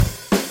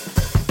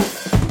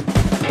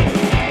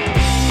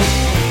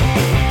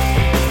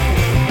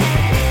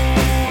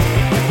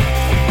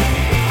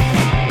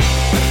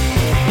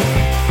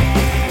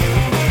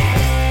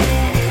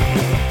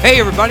Hey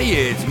everybody,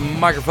 it's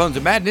Microphones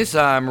of Madness.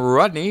 I'm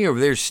Rodney. Over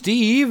there's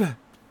Steve.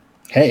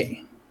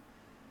 Hey.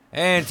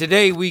 And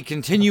today we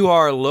continue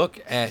our look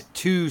at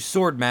Two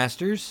Sword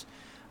Masters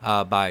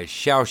by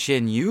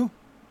Xiaoxin Yu.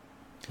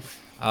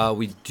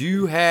 We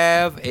do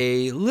have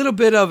a little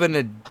bit of an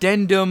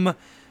addendum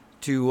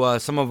to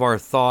some of our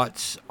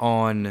thoughts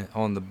on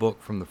the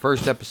book from the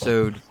first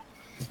episode.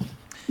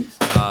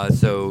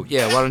 So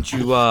yeah, why don't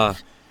you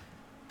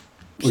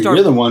Well,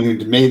 you're the one who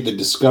made the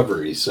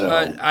discovery, so...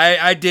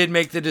 I did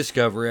make the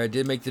discovery.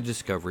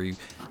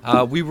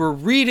 We were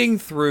reading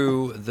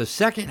through the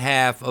second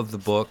half of the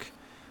book,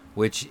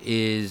 which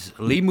is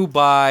Li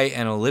Mubai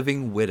and a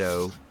Living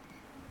Widow.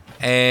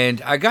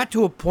 And I got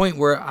to a point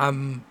where I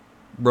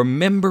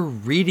remember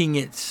reading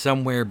it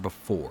somewhere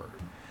before.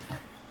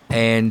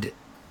 And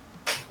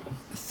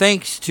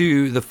thanks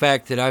to the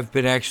fact that I've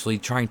been actually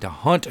trying to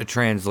hunt a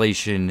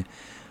translation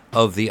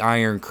of the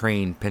Iron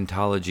Crane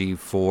pentology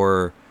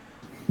for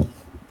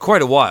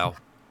quite a while,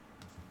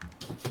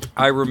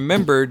 I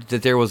remembered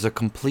that there was a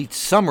complete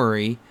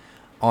summary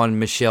on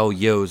Michelle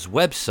Yeoh's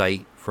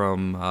website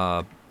from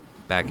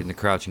back in the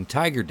Crouching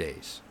Tiger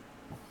days.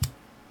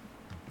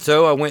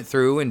 So I went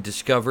through and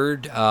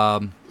discovered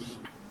that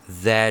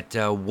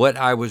what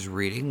I was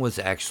reading was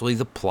actually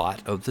the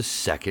plot of the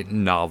second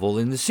novel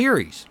in the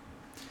series.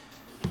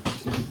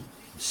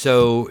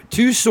 So,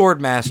 Two Sword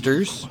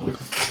Masters,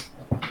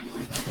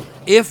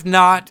 if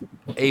not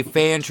a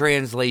fan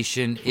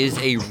translation, is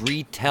a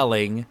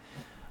retelling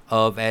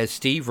of, as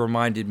Steve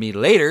reminded me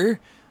later,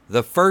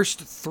 the first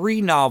three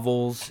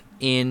novels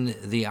in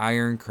the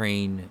Iron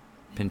Crane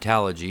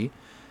pentalogy,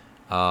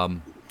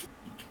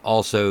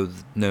 also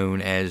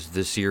known as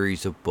the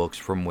series of books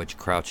from which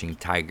Crouching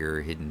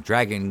Tiger, Hidden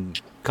Dragon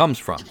comes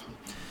from.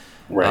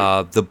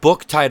 Right. The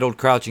book titled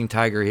Crouching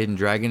Tiger, Hidden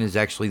Dragon is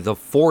actually the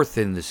fourth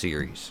in the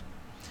series.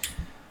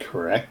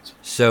 Correct.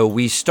 So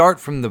we start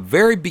from the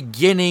very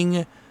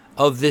beginning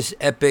of this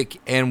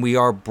epic, and we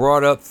are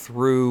brought up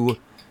through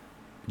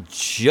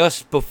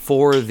just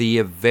before the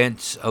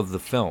events of the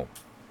film.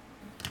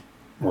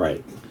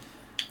 Right.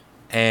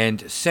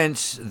 And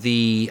since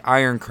the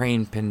Iron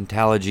Crane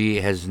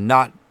pentalogy has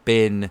not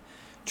been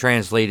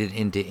translated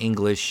into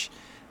English,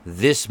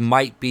 this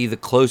might be the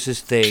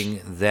closest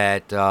thing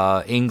that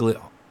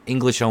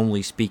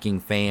English-only speaking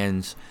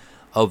fans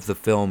of the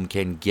film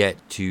can get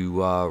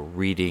to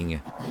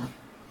reading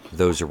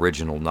those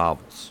original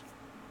novels.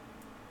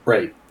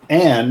 Right.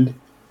 And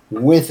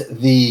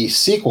with the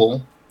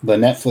sequel, the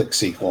Netflix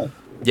sequel,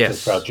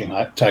 yes, to Crouching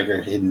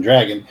Tiger, Hidden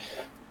Dragon,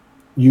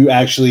 you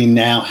actually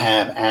now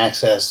have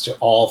access to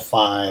all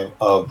 5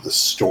 of the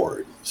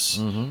stories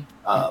in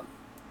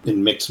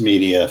mixed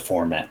media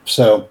format.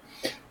 So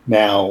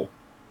now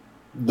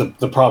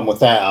the problem with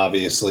that,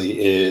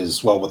 obviously,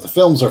 is, well, with the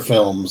films are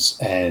films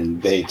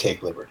and they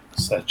take liberties.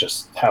 That's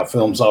just how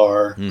films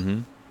are.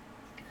 Mm-hmm.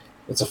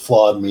 It's a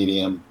flawed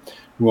medium.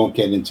 We won't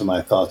get into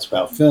my thoughts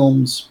about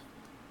films.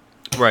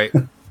 Right.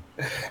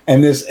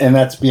 and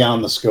that's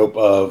beyond the scope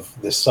of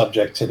this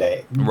subject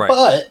today. Right.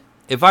 But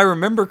if I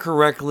remember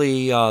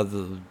correctly,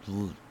 the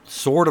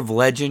Sword of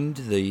Legend,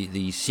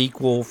 the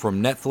sequel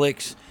from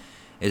Netflix,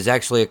 is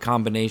actually a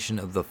combination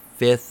of the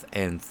 5th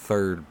and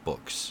 3rd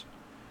books.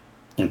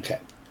 Okay.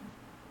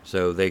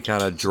 So they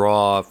kind of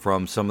draw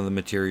from some of the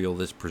material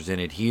that's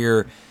presented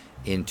here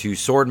in Two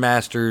Sword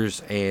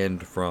Masters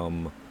and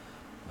from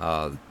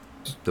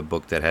the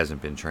book that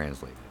hasn't been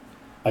translated.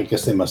 I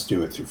guess they must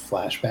do it through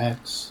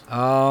flashbacks.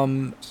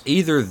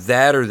 Either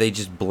that or they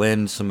just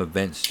blend some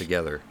events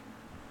together.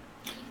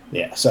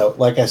 Yeah, so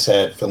like I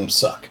said, films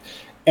suck.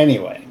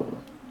 Anyway,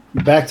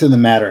 back to the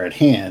matter at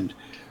hand.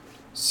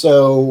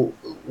 So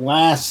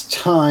last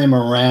time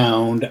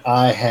around,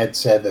 I had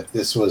said that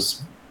this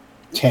was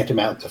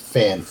tantamount to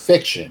fan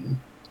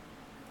fiction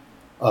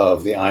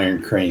of the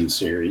Iron Crane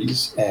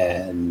series.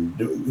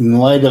 And in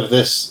light of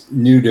this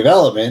new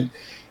development,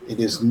 it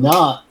is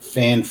not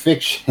fan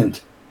fiction,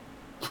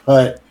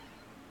 but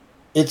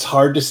it's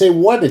hard to say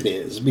what it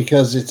is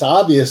because it's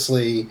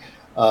obviously...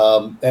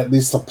 at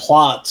least the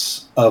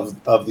plots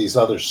of these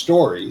other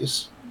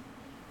stories.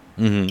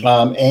 Mm-hmm.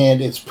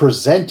 And it's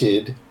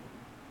presented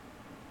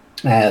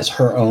as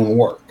her own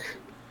work.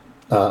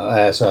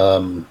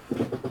 Xiaoxin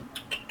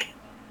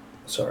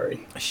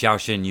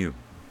Yu.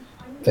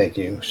 Thank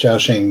you.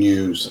 Xiaoxin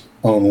Yu's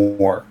own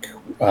work.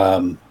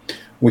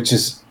 Which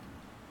is...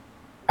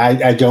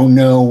 I don't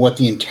know what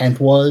the intent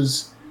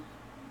was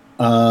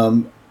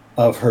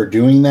of her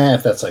doing that,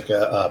 if that's like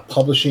a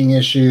publishing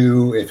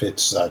issue, if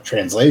it's a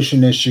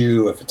translation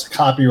issue, if it's a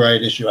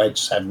copyright issue. I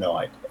just have no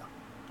idea.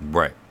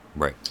 Right.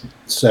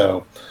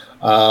 So,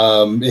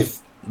 if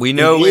we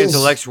know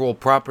intellectual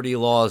property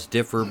laws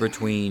differ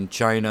between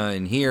China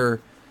and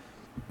here,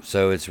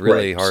 so it's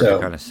really hard to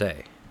kind of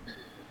say.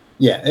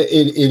 Yeah,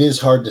 it is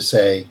hard to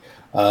say.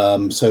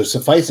 So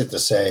suffice it to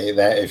say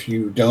that if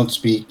you don't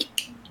speak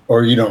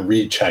or you don't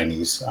read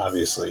Chinese,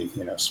 obviously,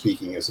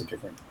 speaking is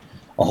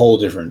a whole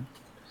different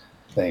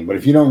thing. But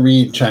if you don't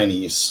read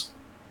Chinese,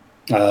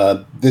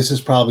 this is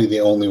probably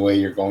the only way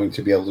you're going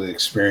to be able to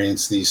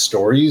experience these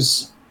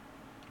stories.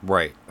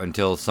 Right.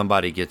 Until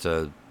somebody gets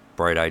a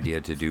bright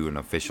idea to do an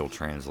official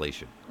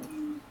translation.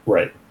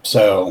 Right.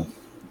 So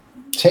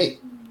take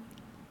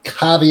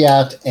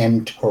caveat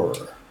emptor.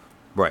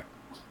 Right.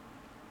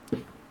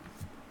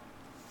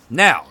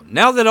 Now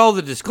that all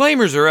the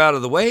disclaimers are out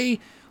of the way,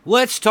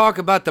 let's talk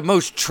about the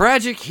most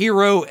tragic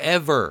hero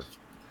ever.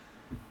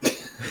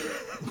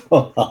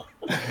 I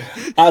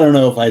don't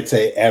know if I'd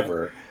say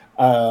ever.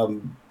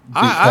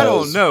 I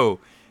don't know.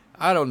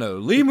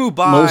 Li Mu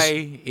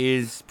Bai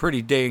is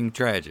pretty dang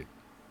tragic.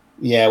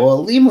 Yeah,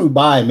 well, Li Mu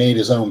Bai made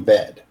his own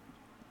bed,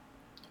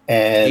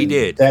 and He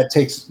did. That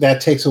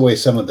takes away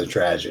some of the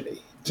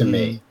tragedy to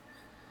me.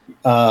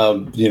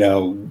 To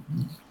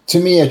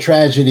me, a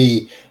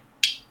tragedy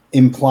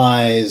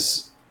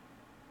implies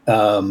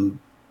a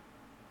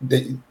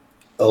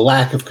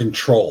lack of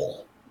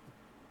control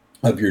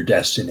of your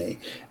destiny,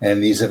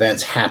 and these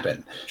events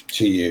happen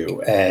to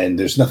you, and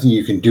there's nothing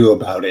you can do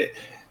about it.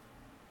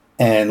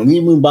 And Li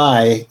Mu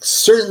Bai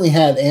certainly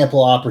had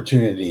ample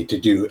opportunity to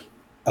do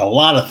a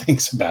lot of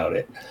things about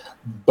it,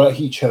 but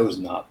he chose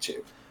not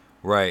to.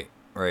 Right.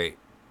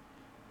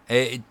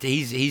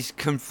 He's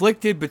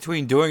conflicted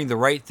between doing the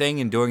right thing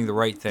and doing the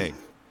right thing.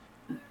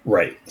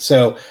 Right.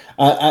 So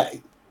I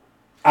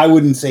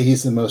wouldn't say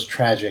he's the most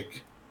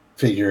tragic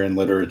figure in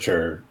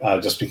literature,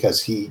 just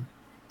because he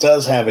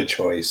does have a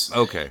choice.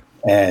 Okay.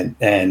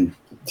 And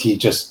he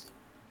just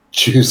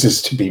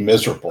chooses to be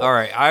miserable. All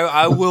right.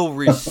 I will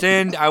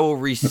rescind. I will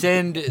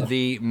rescind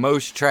the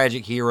most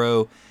tragic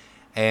hero,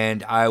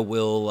 and I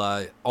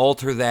will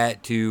alter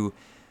that to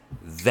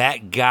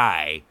that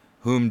guy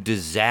whom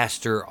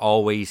disaster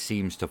always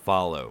seems to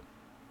follow.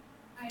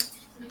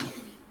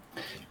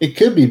 It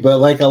could be, but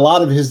like a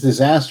lot of his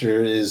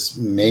disaster is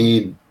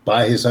made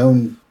by his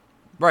own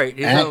right.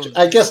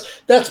 I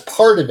guess that's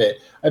part of it.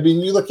 I mean,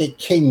 you look at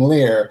King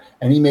Lear,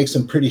 and he makes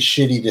some pretty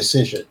shitty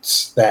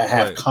decisions that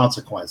have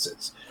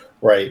consequences,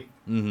 right?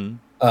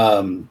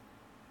 Mm-hmm.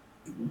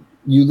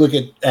 You look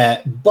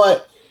at,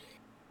 but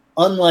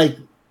unlike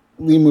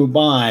Li Mu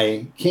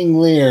Bai, King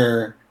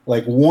Lear,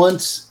 like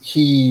once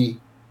he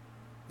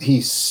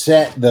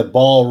set the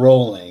ball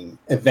rolling,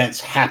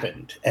 events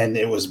happened, and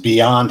it was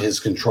beyond his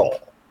control.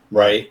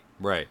 Right.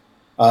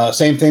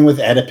 Same thing with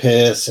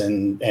Oedipus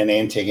and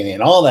Antigone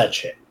and all that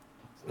shit.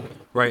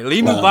 Right.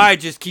 Li Mu Bai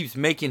just keeps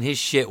making his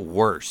shit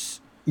worse.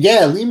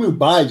 Yeah, Li Mu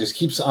Bai just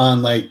keeps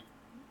on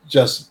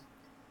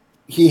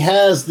he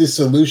has the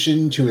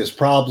solution to his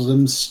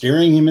problems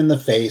staring him in the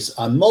face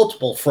on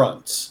multiple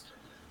fronts,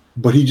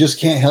 but he just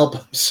can't help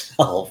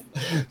himself.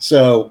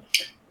 So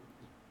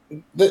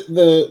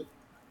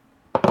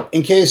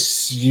in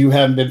case you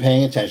haven't been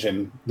paying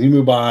attention, Li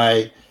Mu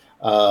Bai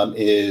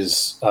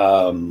is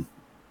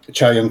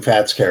Chow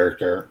Yun-fat's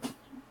character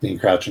in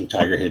Crouching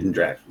Tiger, Hidden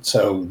Dragon.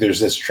 So there's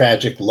this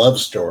tragic love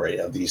story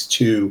of these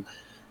two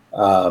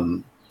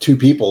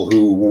people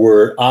who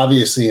were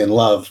obviously in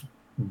love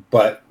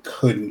but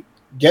couldn't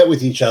get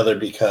with each other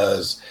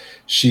because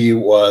she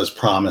was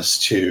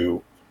promised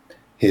to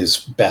his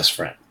best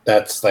friend.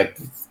 That's like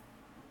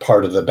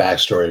part of the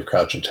backstory of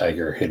Crouching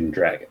Tiger, Hidden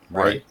Dragon,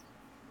 right?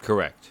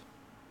 Correct.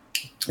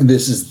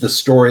 This is the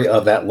story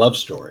of that love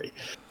story.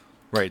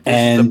 Right.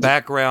 This is the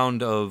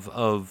background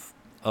of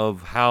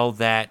how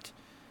that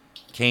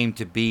came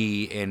to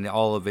be and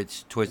all of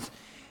its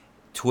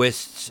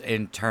twists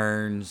and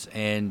turns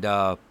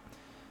and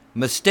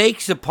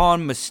mistakes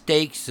upon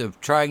mistakes of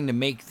trying to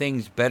make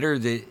things better.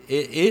 That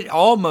it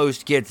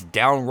almost gets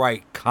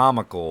downright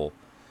comical.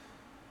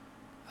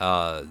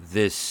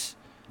 This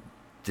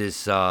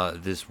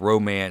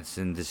romance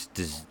and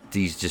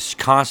these just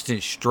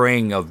constant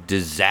string of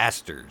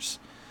disasters.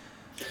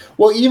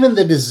 Well, even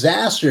the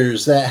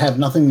disasters that have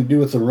nothing to do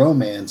with the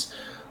romance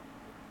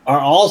are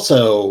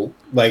also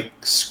like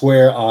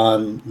square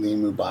on Li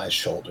Mu Bai's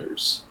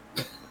shoulders.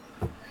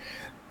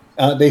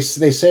 They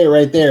say it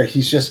right there.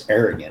 He's just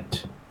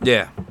arrogant.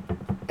 Yeah.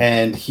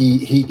 And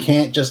he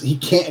can't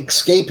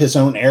escape his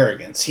own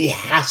arrogance. He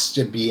has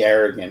to be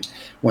arrogant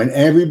when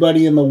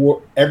everybody in the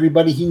world,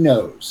 everybody he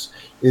knows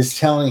is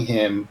telling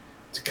him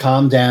to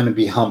calm down and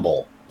be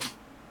humble.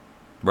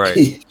 Right.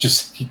 He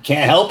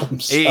can't help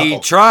himself.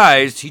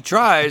 He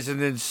tries, and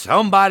then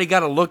somebody got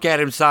to look at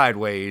him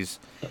sideways,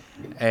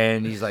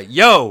 and he's like,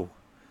 "Yo,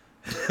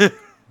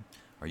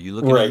 are you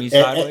looking at me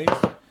sideways?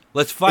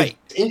 Let's fight."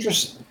 It's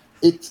interesting.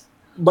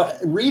 But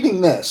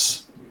reading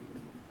this,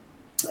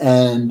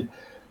 and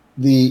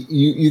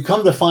you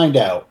come to find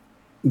out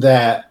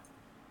that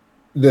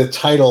the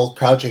title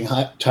 "Crouching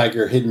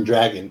Tiger, Hidden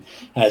Dragon"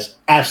 has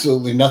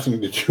absolutely nothing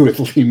to do with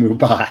Li Mu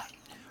Bai.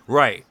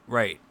 Right.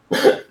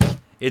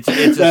 It's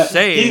a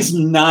saying. He's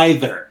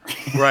neither.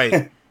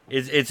 Right.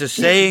 It's a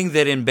saying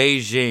that in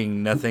Beijing,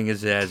 nothing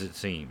is as it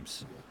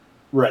seems.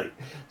 Right.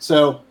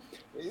 So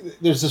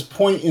there's this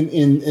point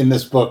in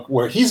this book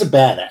where he's a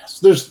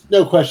badass. There's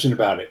no question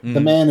about it. Mm. The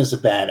man is a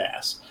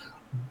badass.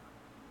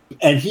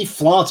 And he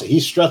flaunts it. He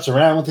struts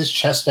around with his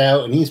chest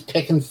out, and he's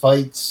picking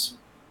fights.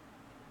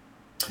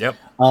 Yep.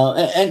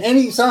 And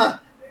he's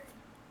not...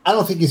 I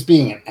don't think he's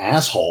being an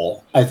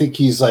asshole. I think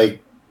he's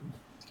like...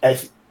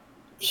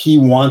 he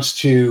wants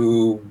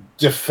to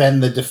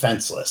defend the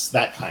defenseless,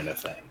 that kind of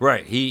thing.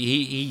 Right.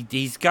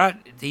 He's got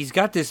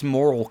this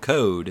moral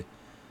code,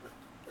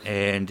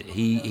 and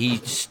he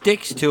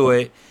sticks to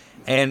it,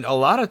 and a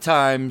lot of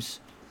times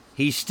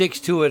he sticks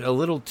to it a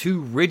little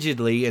too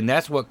rigidly, and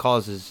that's what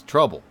causes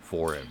trouble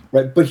for him.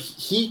 Right, but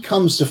he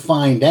comes to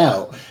find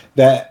out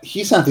that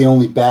he's not the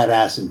only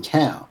badass in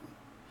town.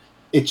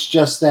 It's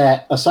just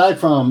that aside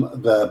from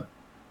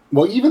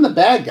even the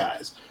bad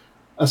guys,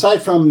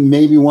 aside from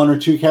maybe one or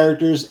two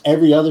characters,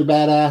 every other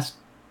badass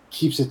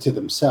keeps it to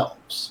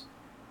themselves.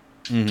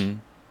 Mm-hmm.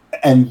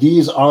 And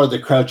these are the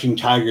Crouching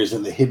Tigers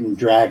and the Hidden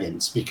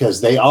Dragons,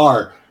 because they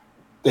are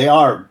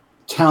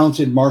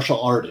talented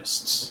martial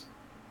artists.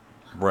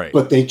 Right.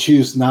 But they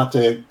choose not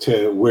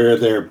to wear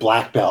their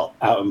black belt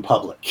out in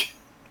public.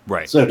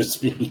 Right. So to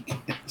speak.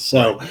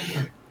 So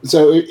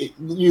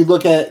you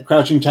look at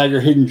Crouching Tiger,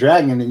 Hidden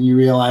Dragon, and you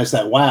realize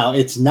that, wow,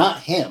 it's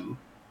not him.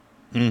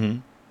 Mm-hmm.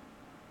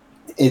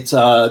 It's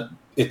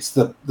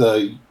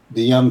the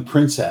young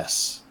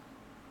princess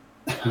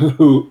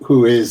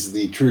who is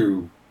the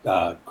true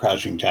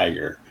Crouching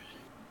Tiger.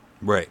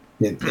 Right.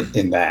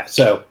 In that.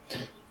 So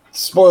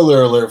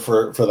spoiler alert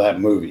for that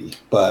movie,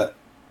 but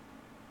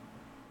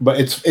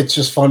it's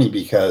just funny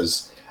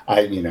because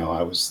I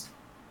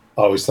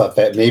always thought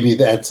that maybe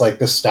that's like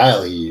the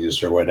style he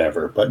used or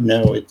whatever, but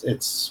no,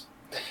 it's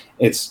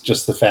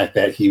just the fact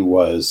that he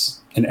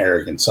was an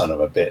arrogant son of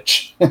a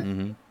bitch.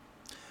 Mm-hmm.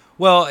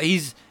 Well,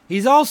 he's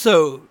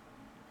also,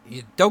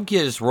 don't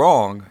get us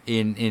wrong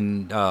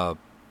in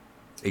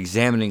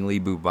examining Li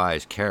Bu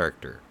Bai's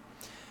character.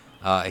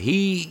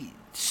 He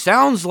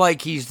sounds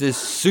like he's this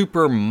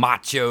super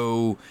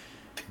macho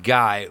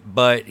guy,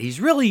 but he's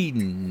really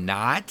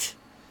not.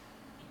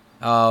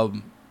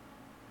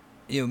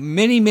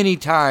 Many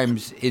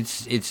times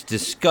it's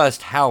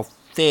discussed how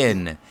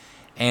thin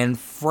and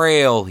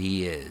frail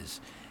he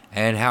is,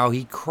 and how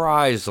he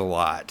cries a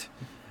lot,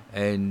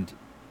 and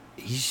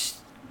he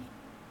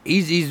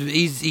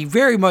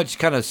very much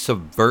kind of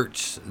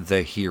subverts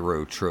the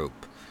hero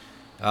trope.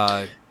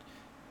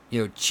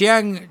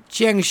 Chiang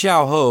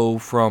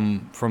Xiaoho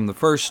from the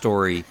first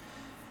story,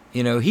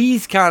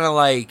 he's kind of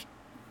like,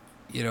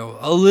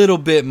 a little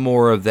bit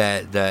more of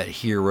that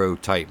hero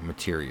type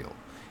material.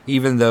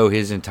 Even though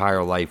his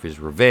entire life is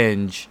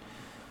revenge,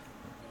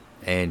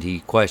 and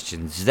he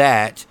questions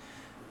that,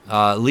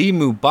 Li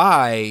Mu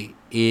Bai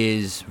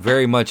is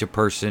very much a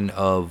person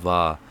of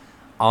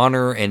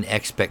honor and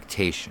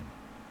expectation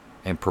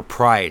and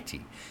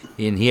propriety.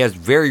 And he has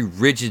very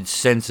rigid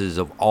senses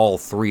of all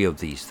three of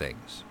these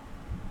things.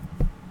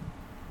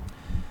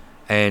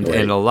 And Right.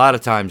 And a lot of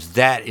times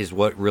that is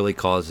what really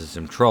causes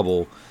him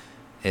trouble,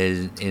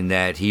 in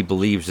that he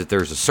believes that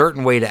there's a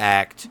certain way to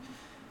act,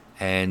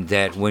 and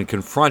that when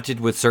confronted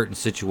with certain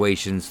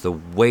situations, the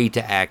way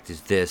to act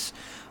is this.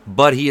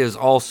 But he is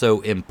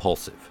also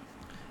impulsive.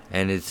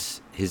 And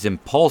it's his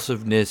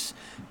impulsiveness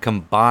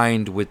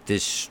combined with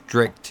this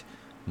strict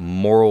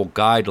moral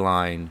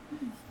guideline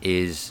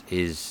is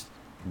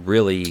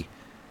really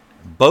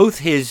both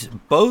his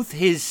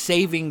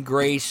saving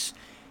grace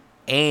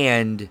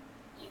and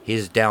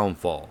his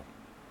downfall.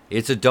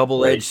 It's a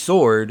double-edged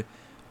sword,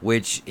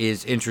 which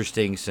is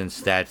interesting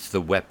since that's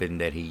the weapon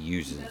that he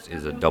uses,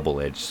 is a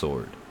double-edged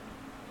sword.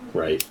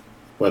 Right.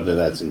 Whether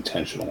that's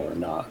intentional or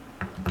not.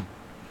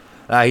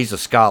 He's a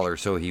scholar,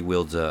 so he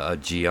wields a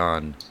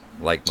Jian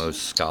like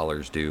most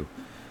scholars do.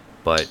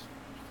 But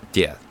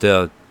yeah,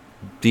 the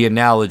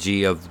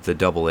analogy of the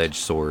double-edged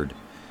sword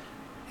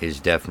is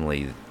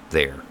definitely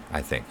there,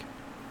 I think.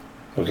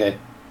 Okay.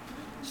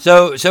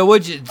 So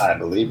I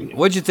believe you.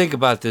 What'd you think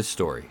about this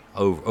story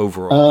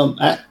overall?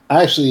 I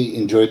actually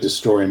enjoyed the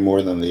story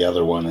more than the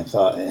other one. I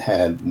thought it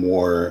had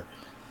more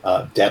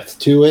depth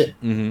to it.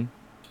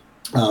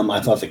 Mm-hmm. I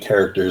thought the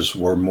characters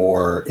were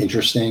more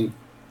interesting.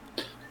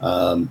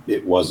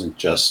 It wasn't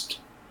just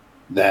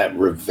that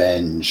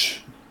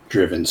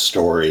revenge-driven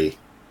story.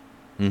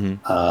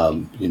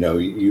 Mm-hmm.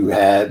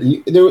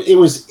 It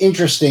was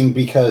interesting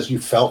because you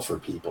felt for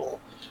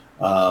people.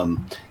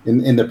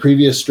 In the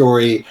previous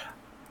story,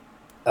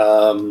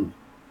 I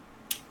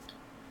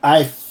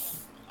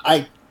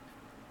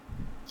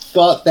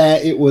thought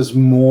that it was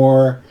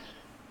more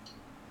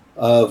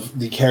of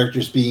the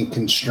characters being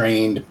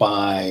constrained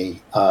by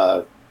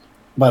the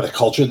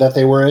culture that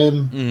they were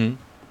in. Mm-hmm.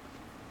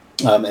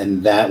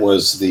 And that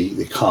was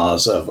the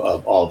cause of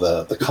all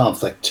the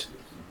conflict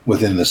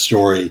within the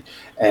story.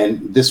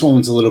 And this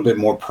one's a little bit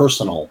more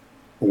personal,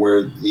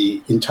 where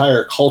the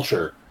entire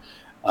culture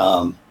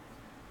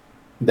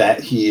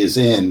that he is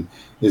in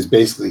is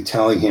basically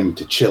telling him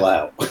to chill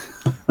out.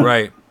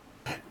 Right.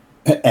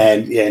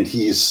 And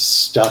he's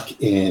stuck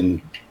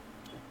in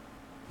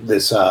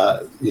this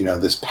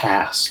this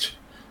past.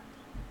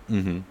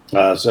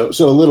 Mm-hmm. So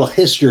a little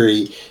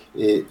history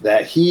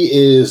that he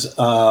is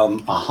a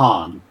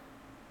Han,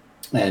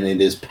 and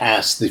it is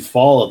past the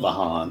fall of the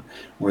Han,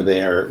 where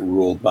they are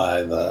ruled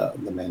by the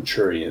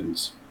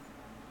Manchurians,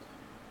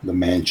 the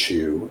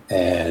Manchu,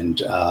 and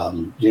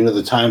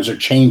the times are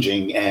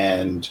changing,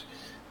 and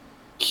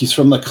he's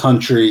from the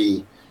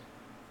country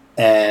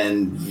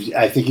and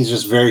I think he's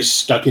just very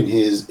stuck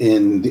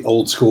in the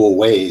old school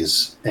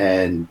ways,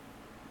 and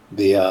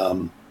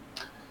the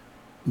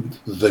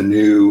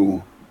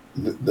new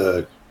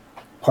the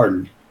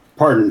pardon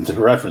the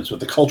reference, but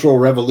the cultural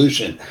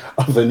revolution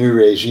of the new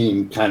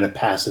regime kind of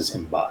passes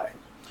him by.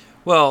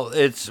 Well,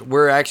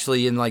 we're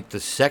actually in like the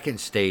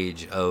second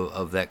stage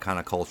of that kind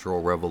of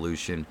cultural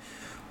revolution,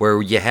 where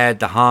you had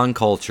the Han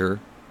culture,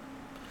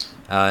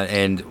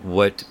 and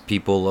what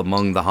people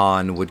among the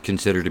Han would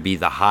consider to be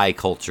the high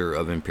culture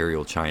of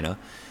Imperial China,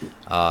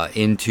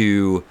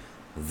 into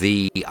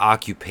the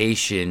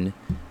occupation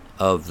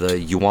of the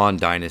Yuan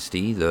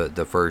dynasty,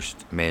 the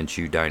first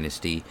Manchu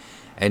dynasty,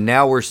 and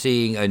now we're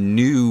seeing a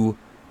new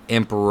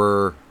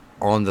emperor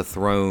on the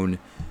throne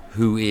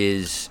who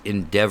is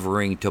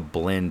endeavoring to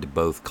blend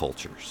both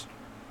cultures.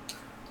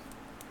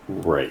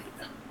 Right.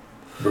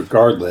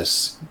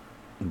 Regardless.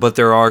 But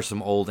there are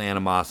some old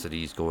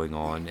animosities going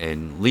on,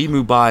 and Li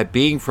Mubai,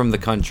 being from the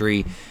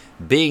country,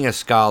 being a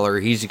scholar,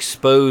 he's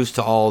exposed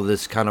to all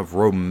this kind of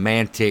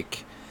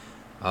romantic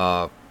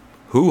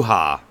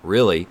hoo-ha,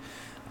 really,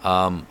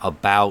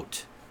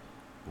 about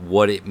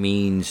what it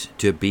means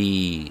to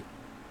be,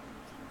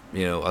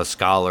 a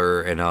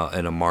scholar and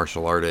a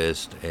martial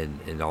artist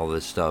and all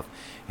this stuff.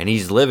 And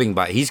he's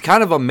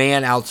kind of a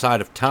man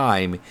outside of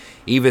time,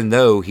 even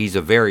though he's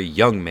a very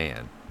young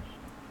man.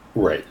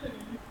 Right.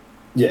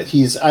 Yeah,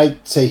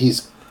 I'd say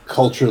he's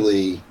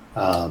culturally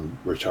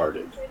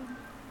retarded.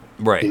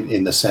 Right.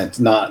 In the sense,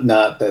 not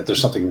that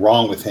there's something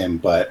wrong with him,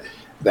 but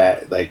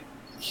that like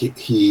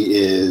he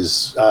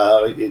is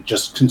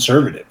just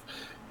conservative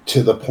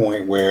to the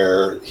point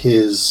where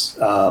his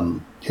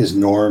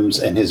norms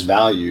and his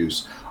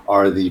values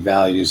are the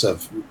values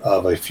of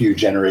a few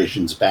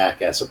generations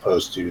back, as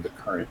opposed to the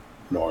current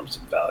norms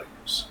and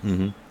values.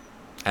 Mm-hmm.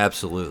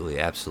 Absolutely.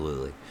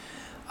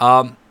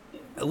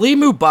 Li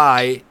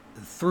Mubai,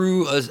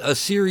 through a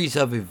series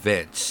of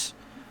events,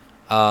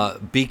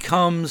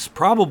 becomes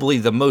probably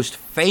the most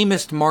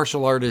famous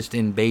martial artist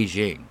in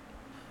Beijing.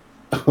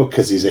 Oh,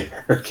 because he's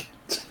arrogant.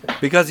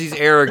 Because he's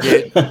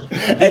arrogant.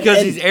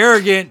 He's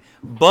arrogant,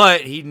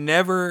 but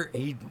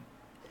he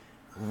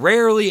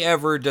rarely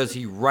ever does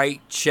he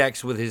write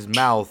checks with his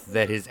mouth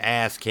that his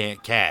ass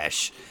can't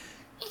cash.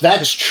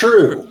 That's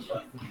true.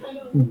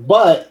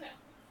 But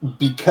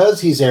because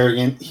he's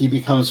arrogant, he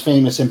becomes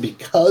famous, and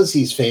because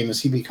he's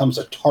famous, he becomes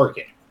a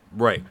target.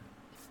 Right.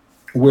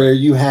 Where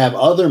you have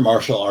other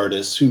martial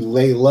artists who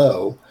lay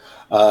low.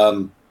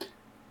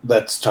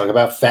 Let's talk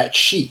about Fat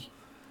Shi.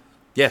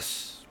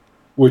 Yes.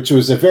 Which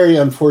was a very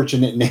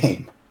unfortunate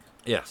name.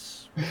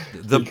 Yes.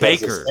 The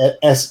baker.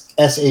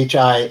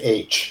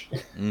 SHIH.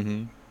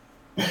 Mm-hmm.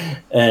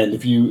 And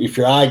if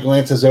your eye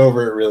glances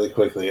over it really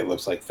quickly, it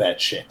looks like fat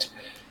shit.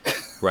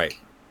 Right.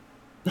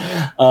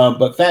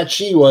 But Fat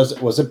Shi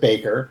was a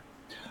baker,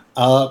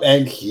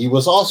 and he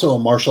was also a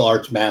martial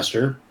arts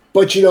master.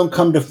 But you don't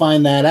come to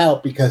find that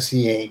out because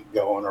he ain't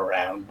going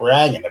around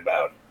bragging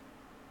about it.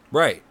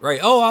 Right.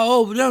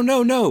 Oh,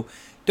 no.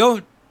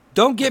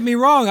 Don't get me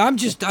wrong. I'm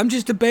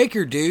just a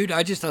baker, dude.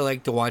 I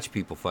like to watch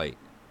people fight.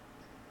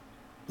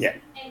 Yeah.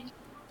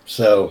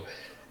 So,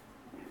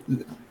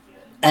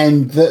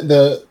 and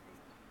the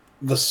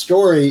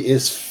story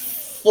is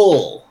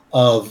full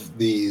of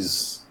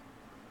these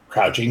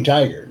crouching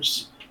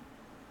tigers.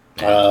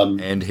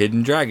 And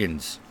hidden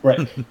dragons.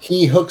 Right.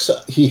 He hooks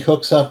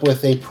up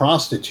with a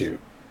prostitute,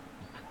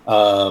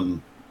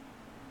 who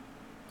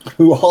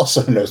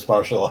also knows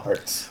martial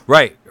arts.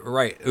 Right.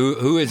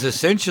 Who is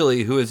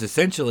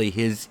essentially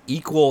his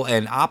equal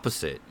and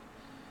opposite.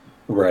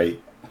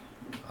 Right.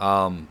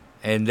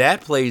 And that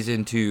plays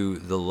into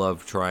the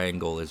love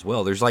triangle as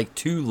well. There's like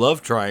two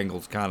love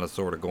triangles kind of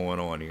sort of going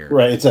on here.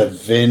 Right. It's a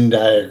Venn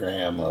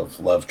diagram of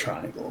love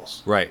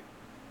triangles. Right.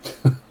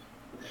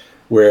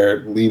 Where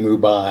Li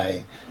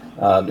Mubai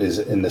is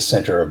in the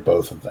center of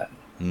both of them.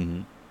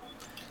 Mm-hmm.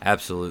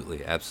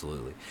 Absolutely.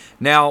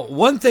 Now,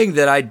 one thing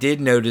that I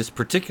did notice,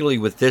 particularly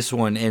with this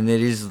one, and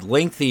it is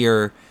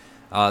lengthier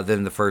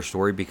than the first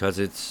story because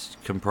it's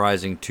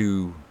comprising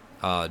two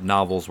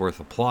novels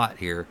worth of plot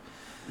here,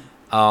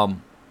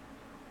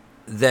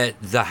 that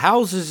the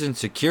houses and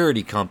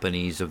security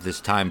companies of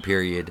this time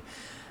period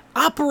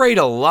operate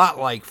a lot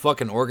like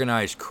fucking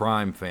organized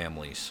crime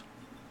families.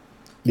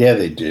 Yeah,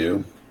 they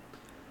do.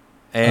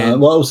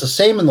 And well, it was the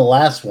same in the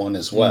last one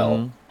as well.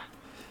 Mm-hmm.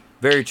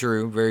 Very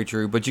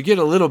true. But you get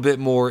a little bit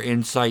more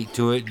insight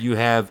to it. You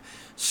have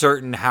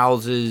certain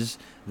houses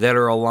that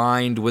are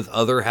aligned with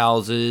other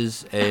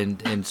houses,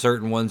 and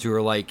certain ones who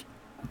are like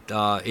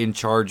in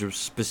charge of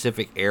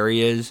specific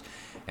areas,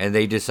 and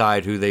they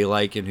decide who they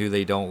like and who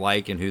they don't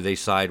like and who they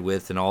side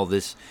with, and all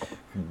this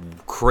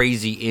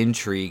crazy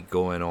intrigue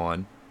going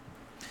on.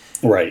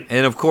 Right.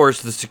 And of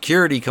course, the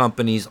security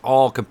companies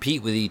all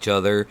compete with each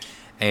other.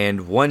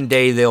 And one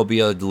day they'll be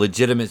a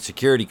legitimate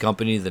security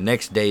company. The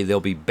next day they'll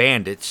be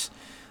bandits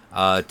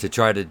to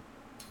try to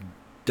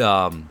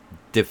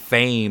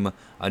defame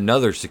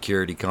another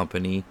security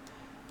company.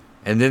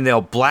 And then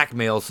they'll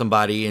blackmail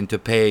somebody into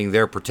paying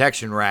their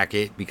protection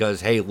racket because,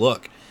 hey,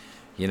 look,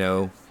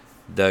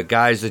 The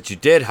guys that you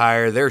did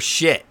hire, they're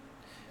shit.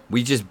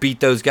 We just beat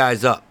those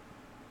guys up.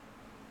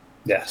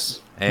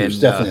 Yes. And there's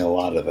definitely a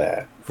lot of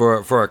that.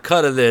 For a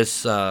cut of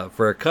this,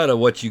 for a cut of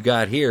what you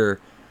got here,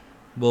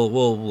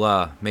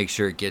 we'll make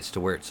sure it gets to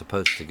where it's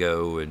supposed to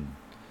go,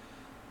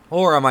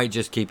 or I might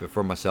just keep it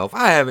for myself.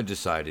 I haven't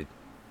decided.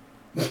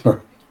 Just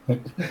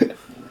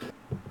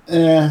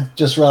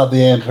rob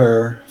the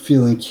Emperor,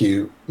 feeling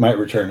cute, might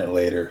return it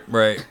later.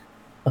 Right.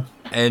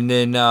 And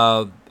then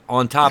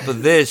on top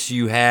of this,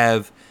 you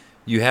have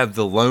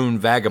the lone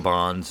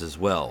vagabonds as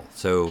well.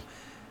 So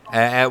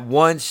at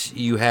once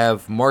you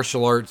have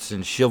martial arts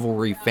and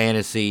chivalry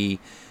fantasy,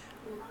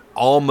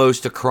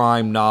 almost a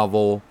crime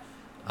novel,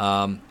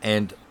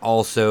 and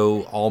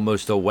also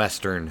almost a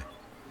Western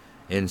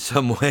in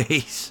some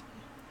ways.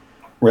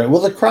 Right.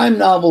 Well, the crime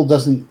novel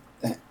doesn't.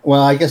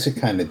 Well, I guess it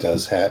kind of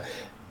does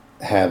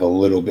have a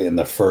little bit in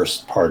the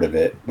first part of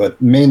it,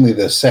 but mainly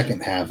the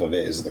second half of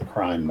it is the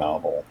crime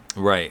novel.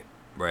 Right.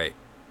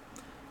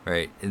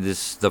 And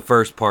the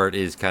first part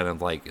is kind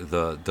of like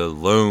the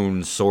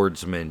lone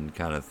swordsman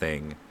kind of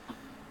thing.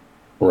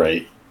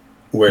 Right.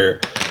 Where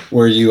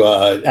you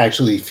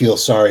actually feel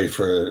sorry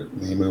for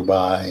Li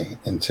Mubai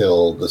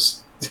until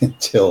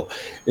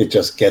it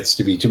just gets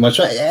to be too much.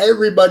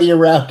 Everybody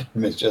around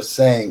him is just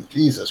saying,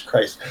 Jesus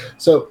Christ.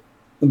 So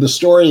the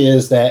story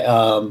is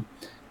that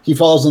he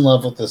falls in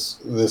love with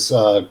this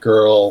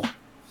girl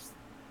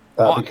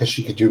because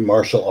she could do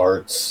martial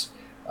arts.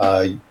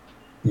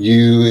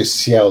 Yu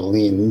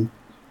Xiaolin.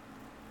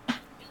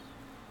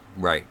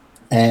 Right.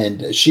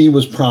 And she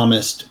was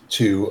promised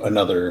to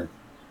another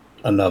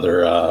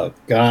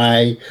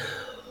guy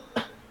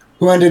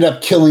who ended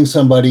up killing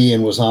somebody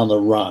and was on the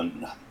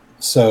run.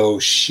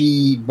 So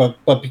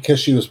but because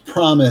she was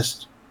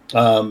promised,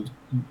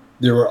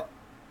 they were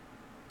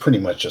pretty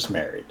much just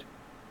married.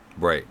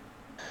 Right.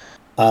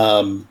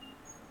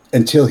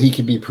 Until he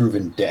could be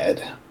proven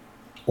dead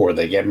or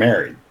they get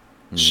married.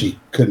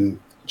 Mm-hmm.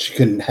 She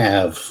couldn't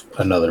have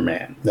another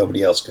man.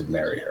 Nobody else could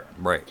marry her.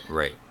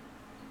 Right.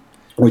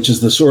 Which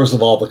is the source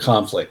of all the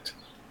conflict.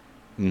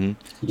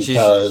 Mm-hmm.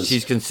 Because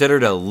she's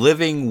considered a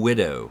living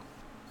widow.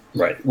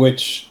 Right,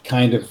 which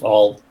kind of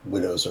all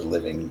widows are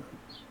living.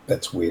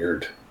 That's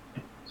weird.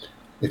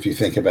 If you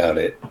think about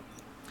it.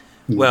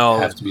 You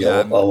have to be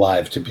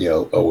alive to be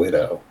a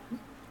widow.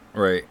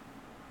 Right.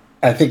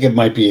 I think it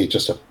might be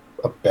just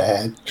a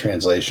bad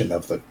translation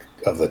of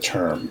the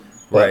term.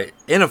 Right.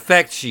 In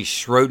effect, she's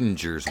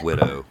Schrodinger's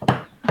widow.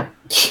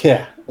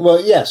 Yeah.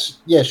 Well, yes,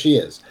 she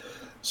is.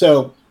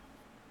 So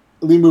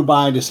Li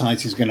Mubai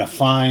decides he's going to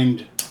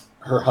find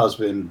her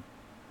husband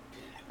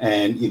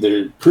and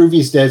either prove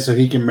he's dead so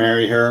he can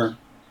marry her,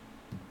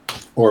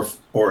 or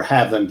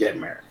have them get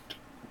married.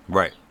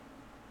 Right.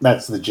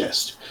 That's the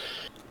gist.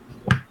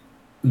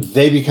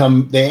 They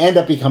end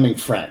up becoming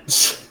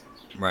friends.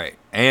 Right.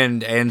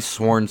 And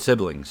sworn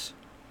siblings.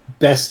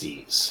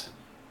 Besties.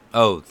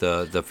 Oh,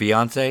 the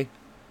fiance?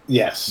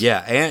 Yes. Yeah,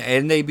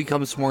 and they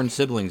become sworn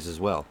siblings as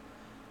well.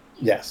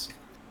 Yes.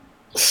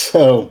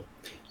 So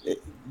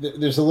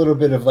there's a little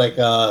bit of like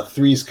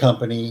Three's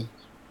Company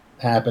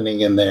happening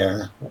in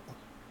there,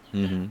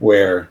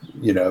 where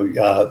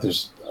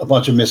there's a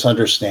bunch of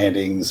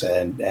misunderstandings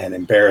and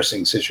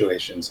embarrassing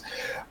situations,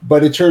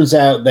 but it turns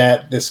out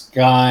that this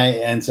guy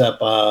ends up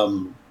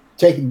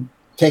taking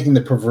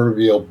the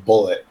proverbial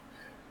bullet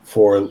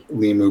for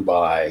Li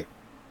Mubai,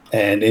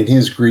 and in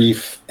his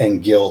grief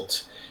and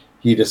guilt,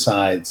 he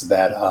decides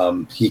that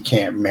he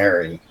can't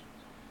marry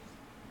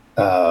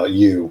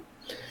Yu.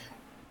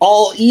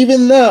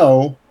 Even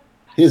though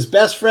his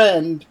best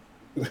friend,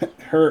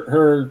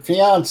 her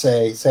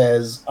fiance,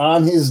 says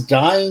with his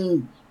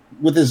dying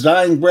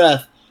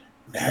breath,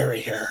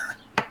 marry her.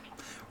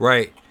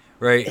 Right.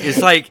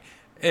 It's like,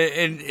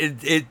 and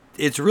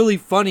it's really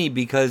funny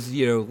because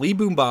Li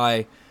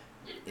Mubai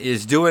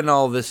is doing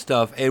all this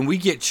stuff, and we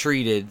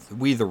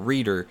the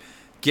reader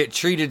get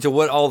treated to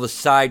what all the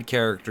side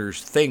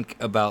characters think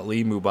about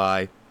Li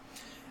Mubai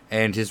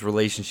and his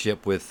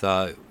relationship with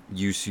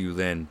Yu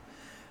Xiaolin.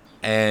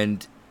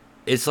 And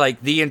it's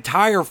like the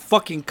entire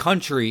fucking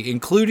country,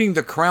 including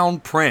the crown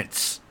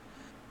prince,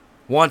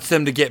 wants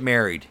them to get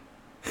married.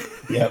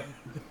 Yep.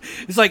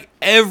 It's like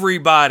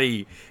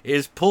everybody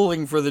is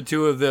pulling for the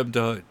two of them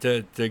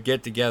to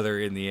get together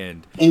in the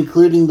end.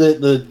 Including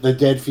the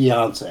dead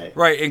fiance.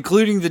 Right,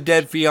 including the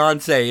dead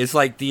fiance. It's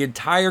like the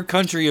entire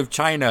country of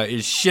China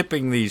is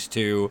shipping these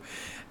two,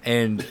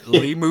 and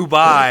Li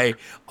Mubai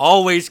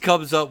always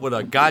comes up with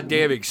a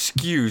goddamn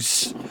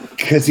excuse.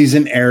 Because he's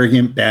an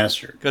arrogant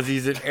bastard. Because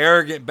he's an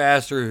arrogant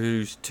bastard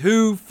who's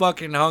too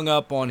fucking hung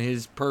up on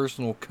his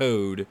personal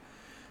code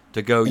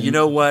to go, you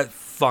know what?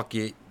 Fuck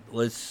it.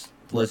 Let's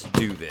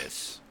do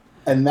this.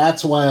 And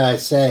that's why I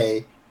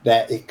say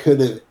that it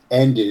could have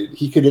ended.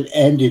 He could have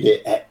ended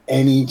it at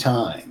any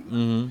time.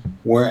 Mm-hmm.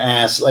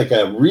 Whereas, like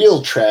a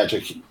real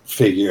tragic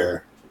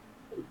figure,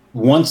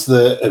 once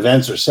the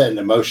events are set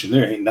into motion,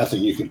 there ain't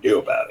nothing you can do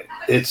about it.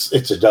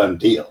 It's a done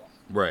deal.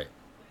 Right.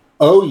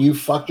 Oh, you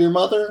fucked your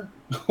mother?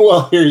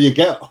 Well, here you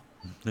go.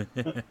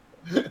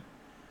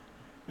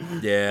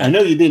 Yeah. I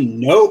know you didn't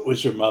know it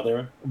was your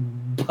mother,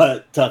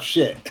 but tough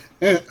shit.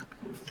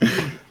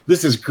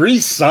 This is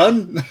Greece,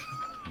 son.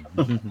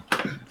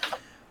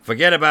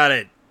 Forget about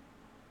it,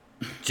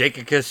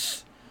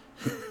 Jacocus.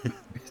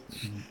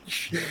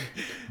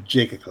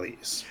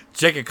 Jacocles.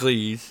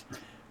 Jacocles.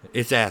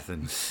 It's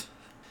Athens.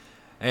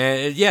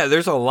 And yeah,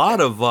 there's a lot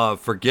of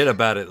forget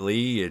about it,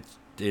 Lee.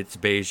 It's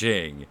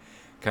Beijing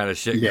kind of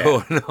shit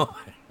going on.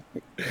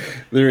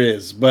 There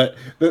is, but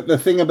the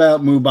thing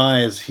about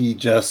Mumbai is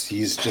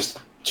he's just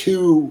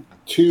too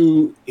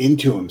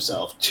into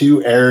himself,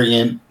 too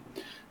arrogant,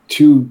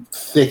 too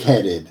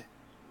thick-headed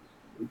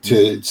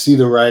to see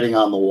the writing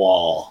on the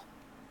wall.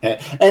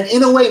 And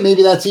in a way,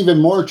 maybe that's even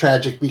more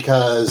tragic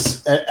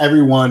because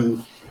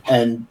everyone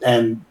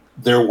and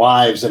their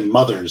wives and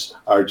mothers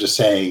are just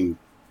saying,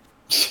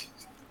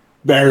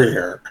 marry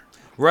her.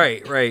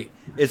 Right.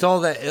 It's all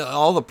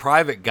the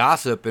private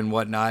gossip and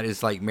whatnot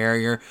is like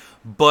marry her,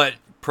 but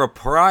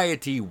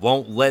propriety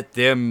won't let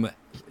them,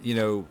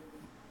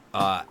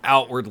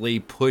 outwardly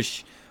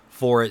push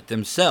for it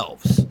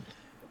themselves.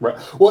 Right.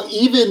 Well,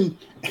 even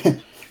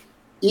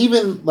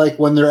like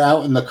when they're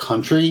out in the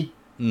country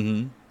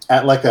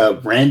at like a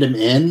random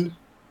inn,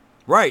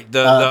 right?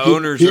 The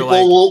owners are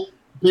like,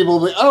 people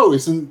will be, oh,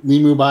 isn't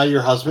Lee Mumbai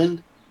your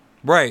husband?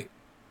 Right.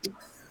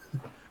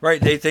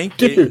 They think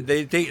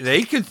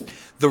they could.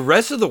 The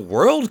rest of the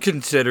world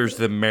considers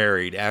them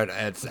married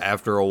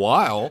after a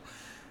while.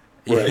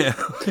 Right.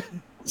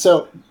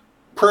 So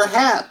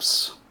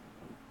perhaps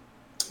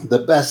the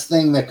best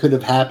thing that could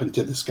have happened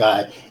to this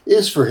guy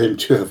is for him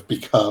to have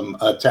become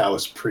a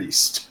Taoist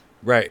priest.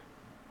 Right.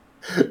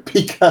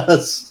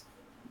 Because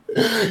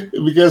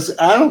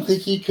I don't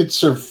think he could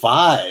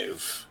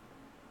survive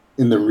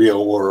in the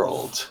real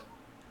world.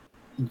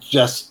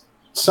 Just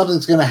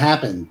something's going to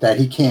happen that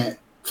he can't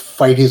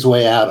fight his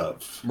way out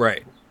of.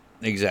 Right.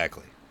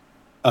 Exactly.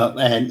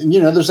 And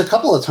there's a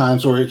couple of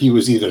times where he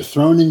was either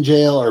thrown in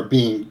jail or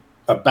being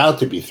about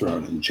to be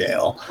thrown in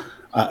jail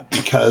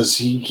because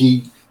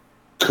he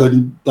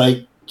couldn't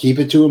keep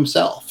it to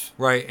himself.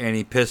 Right, and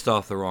he pissed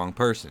off the wrong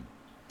person.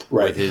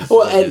 Right.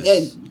 With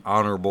his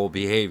honorable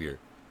behavior.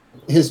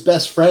 His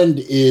best friend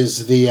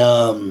is the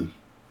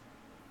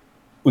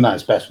not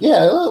his best.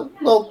 Yeah,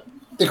 well,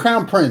 the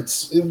Crown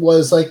Prince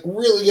was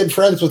really good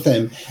friends with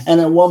him, and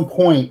at one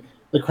point,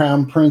 the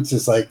Crown Prince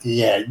is like,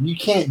 "Yeah, you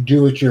can't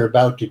do what you're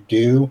about to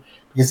do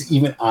because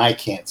even I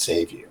can't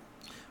save you."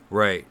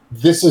 Right.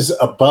 This is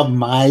above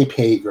my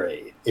pay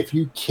grade. If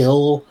you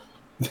kill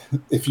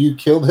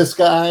this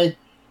guy,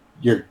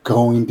 you're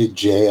going to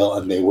jail,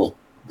 and they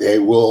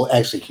will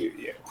execute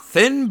you.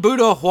 Thin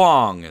Buddha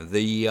Huang,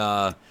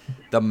 the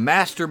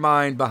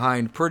mastermind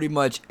behind pretty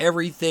much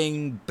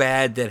everything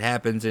bad that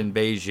happens in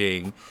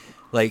Beijing,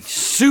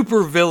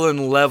 super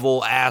villain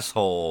level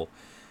asshole,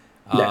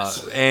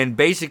 yes. And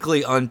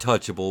basically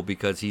untouchable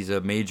because he's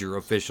a major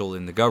official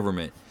in the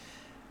government.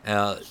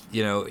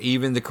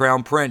 Even the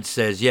Crown Prince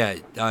says,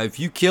 if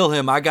you kill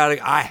him,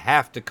 I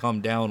have to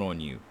come down on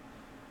you.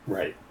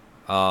 Right.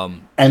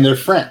 And they're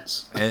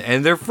friends.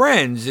 And they're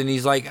friends. And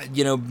he's like,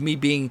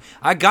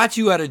 I got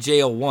you out of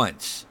jail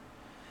once.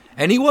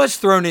 And he was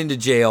thrown into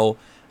jail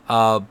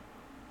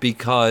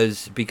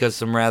because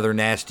some rather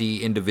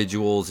nasty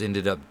individuals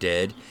ended up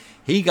dead.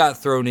 He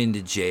got thrown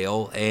into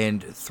jail,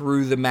 and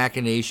through the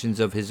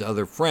machinations of his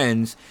other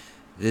friends,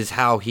 this is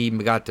how he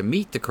got to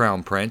meet the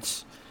Crown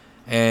Prince.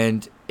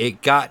 And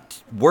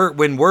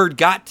when word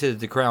got to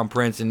the Crown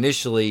Prince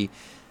initially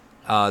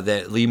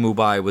that Lee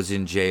Mumbai was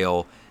in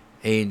jail,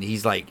 and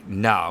he's like,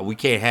 "Nah, we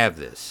can't have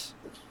this.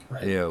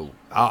 Right.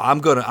 I'm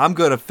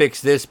gonna fix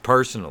this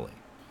personally."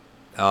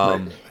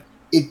 Right.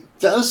 It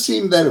does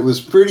seem that it was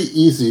pretty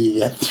easy to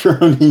get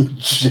thrown in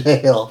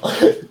jail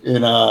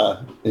in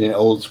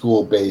old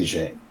school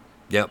Beijing.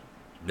 Yep.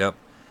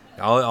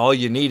 All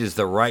you need is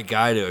the right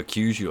guy to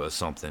accuse you of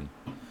something.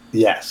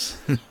 Yes.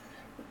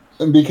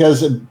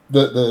 Because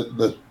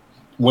the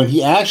when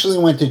he actually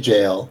went to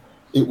jail,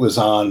 it was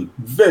on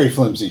very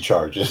flimsy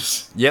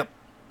charges. Yep.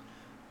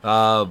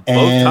 Both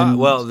times.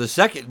 Well,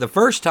 the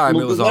first time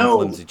it was on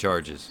flimsy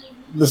charges.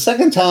 The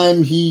second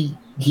time he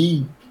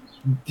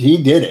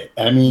did it.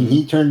 I mean,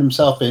 he turned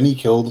himself in. He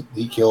killed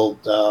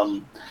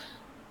the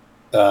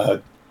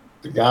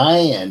guy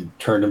and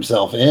turned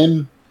himself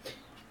in.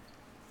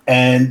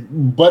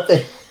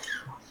 But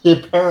he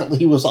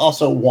apparently was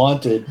also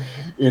wanted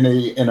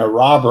in a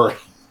robbery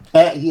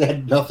that he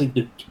had nothing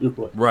to do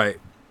with. Right.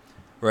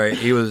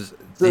 He was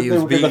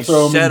being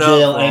set up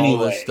for all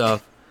this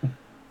stuff.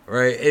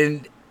 Right.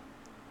 And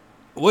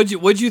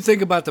what'd you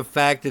think about the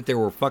fact that there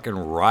were fucking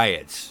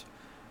riots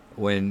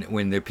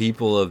when the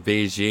people of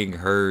Beijing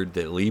heard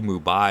that Lee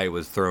Mumbai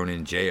was thrown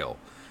in jail?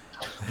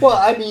 Well,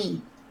 I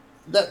mean,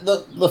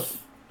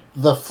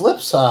 the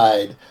flip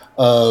side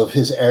of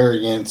his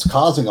arrogance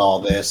causing all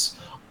this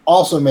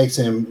also makes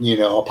him,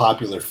 a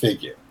popular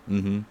figure.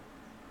 Mm-hmm.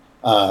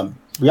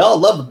 We all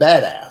love a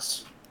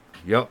badass.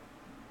 Yep.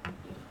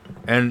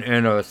 And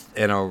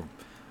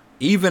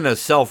even a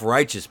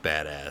self-righteous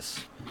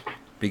badass,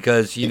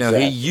 because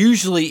exactly. He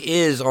usually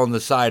is on the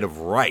side of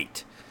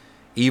right.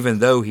 even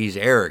though he's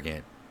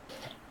arrogant.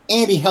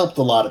 And he helped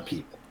a lot of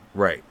people.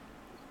 Right.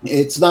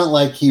 It's not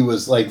like he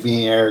was like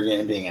being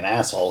arrogant and being an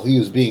asshole. He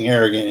was being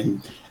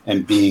arrogant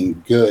and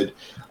being good.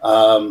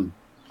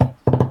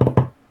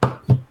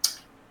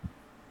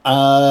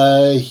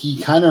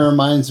 He kind of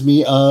reminds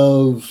me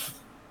of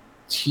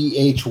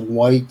T.H.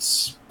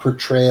 White's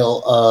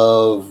portrayal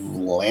of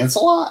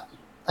Lancelot,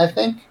 I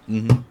think,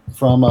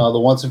 from The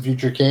Once and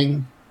Future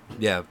King.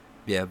 Yeah,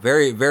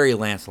 very, very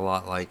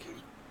Lancelot-like.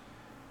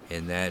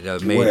 In that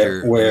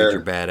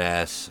major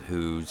badass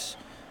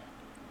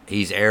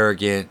he's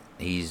arrogant,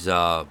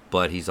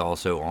 but he's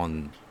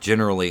also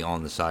generally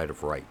on the side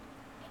of right.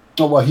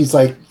 Oh, well, he's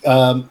like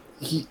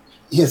he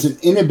has an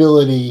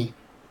inability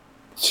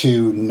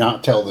to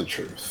not tell the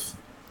truth,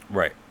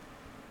 right?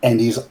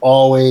 And he's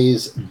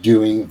always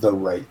doing the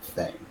right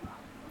thing.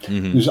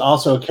 Mm-hmm. There's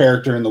also a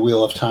character in The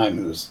Wheel of Time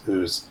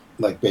who's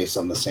like based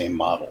on the same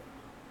model.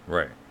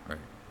 Right.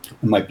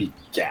 It might be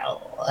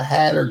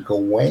Galahad or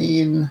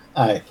Gawain.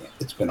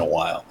 It's been a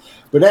while,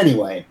 but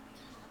anyway.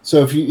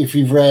 So if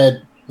you've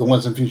read The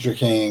Once and Future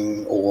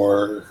King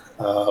or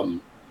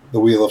the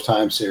Wheel of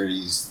Time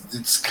series,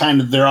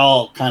 they're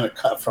all kind of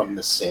cut from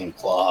the same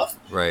cloth.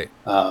 Right.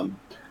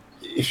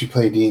 If you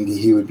play D&D,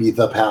 he would be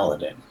the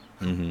Paladin,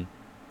 mm-hmm.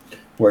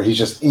 where he's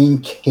just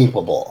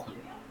incapable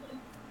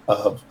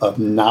of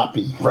not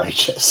being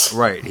righteous.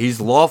 Right. He's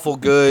lawful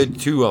good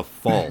to a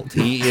fault.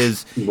 He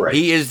is right.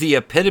 He is the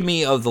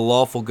epitome of the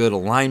lawful good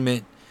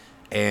alignment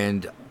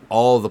and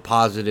all the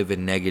positive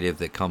and negative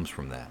that comes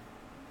from that.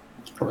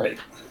 Right.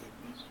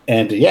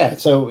 And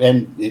if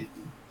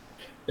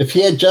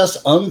he had just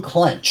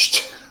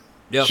unclenched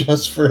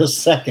just for a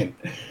second,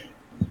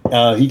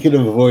 he could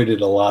have avoided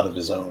a lot of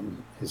his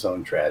own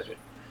tragedy.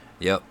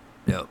 Yep.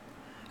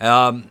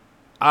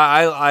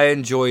 I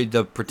enjoyed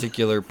the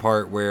particular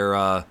part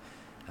where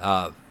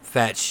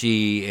Fat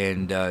Shi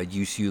and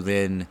Yu Su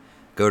Lin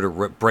go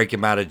to break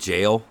him out of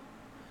jail.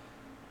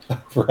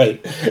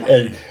 Right.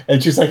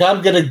 And she's like,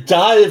 I'm going to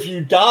die if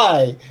you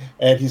die.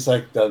 And he's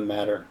like, doesn't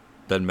matter.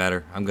 I'm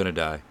going to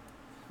die.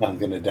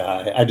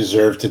 I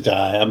deserve to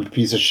die. I'm a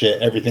piece of shit.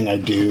 Everything I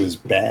do is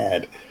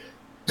bad.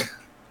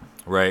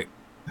 Right.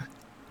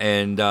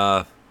 And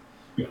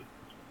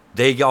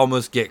they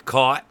almost get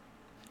caught.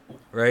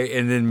 Right.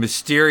 And then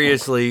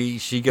mysteriously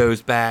she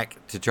goes back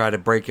to try to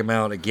break him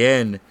out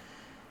again.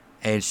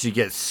 And she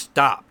gets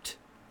stopped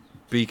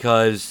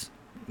because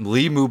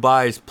Li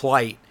Mubai's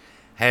plight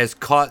has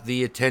caught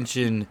the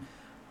attention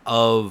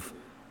of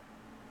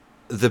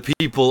the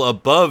people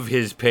above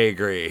his pay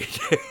grade.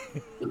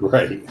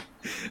 Right.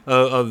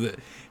 Of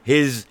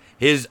his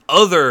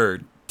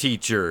other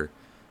teacher,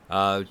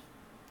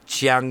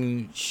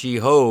 Chiang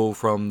Shi-ho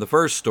from the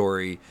first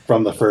story.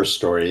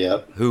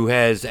 Yep. Who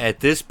has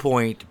at this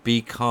point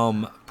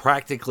become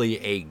practically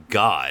a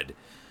god.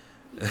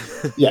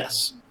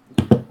 Yes.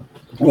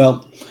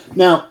 Well,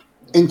 now,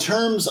 in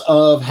terms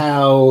of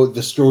how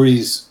the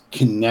stories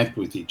connect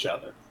with each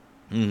other,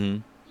 mm-hmm.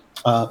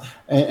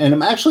 And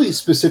I'm actually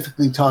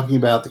specifically talking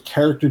about the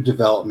character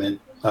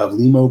development of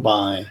Li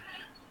Mubai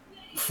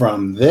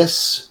from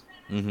this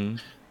mm-hmm.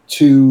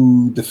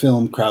 to the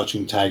film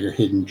Crouching Tiger,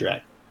 Hidden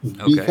Dragon.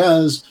 Okay.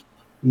 Because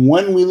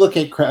when we look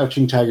at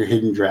Crouching Tiger,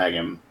 Hidden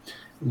Dragon,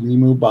 Li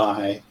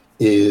Mubai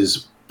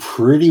is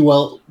pretty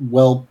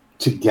well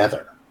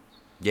together.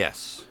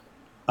 Yes.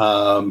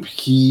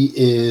 He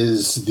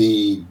is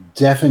the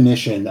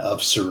definition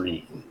of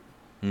serene.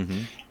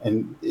 Mm-hmm.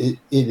 And it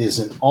is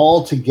an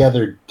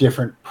altogether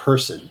different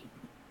person.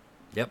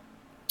 Yep.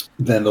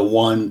 Than the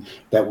one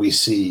that we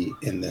see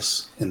in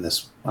this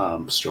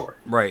story.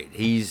 Right.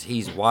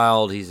 He's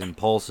wild, he's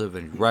impulsive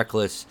and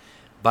reckless.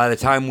 By the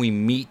time we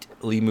meet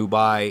Li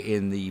Mubai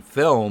in the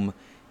film,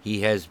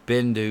 he has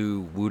been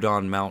to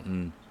Wudang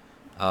Mountain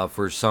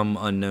for some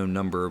unknown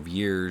number of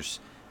years,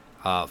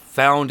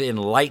 found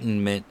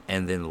enlightenment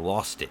and then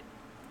lost it,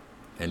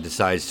 and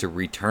decides to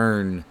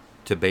return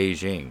to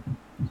Beijing.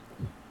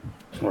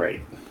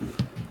 Right.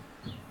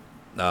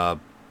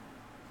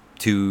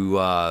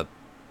 To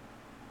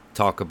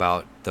talk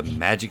about the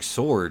magic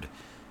sword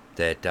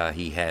that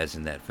he has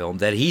in that film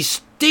that he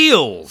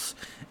steals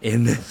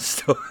in this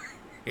story.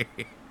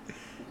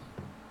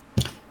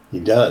 He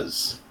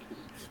does.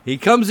 He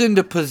comes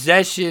into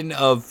possession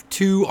of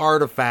two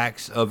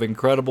artifacts of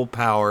incredible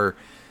power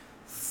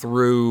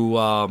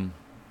through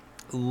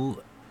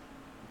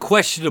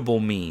questionable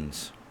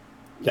means.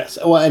 Yes.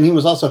 Well, and he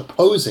was also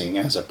posing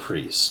as a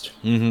priest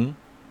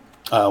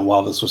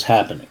while this was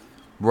happening.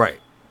 Right.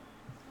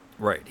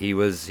 He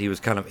was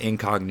kind of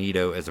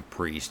incognito as a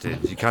priest.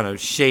 It's kind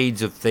of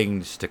shades of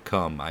things to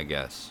come, I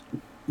guess.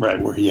 Right,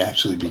 where he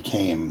actually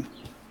became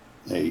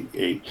he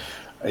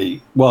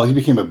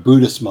became a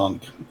Buddhist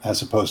monk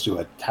as opposed to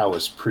a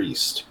Taoist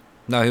priest.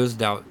 No, he was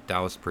a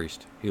Taoist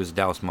priest. He was a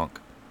Taoist monk.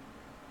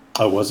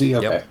 Oh, was he?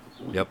 Okay.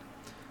 Yep.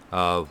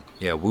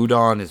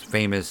 Wudang is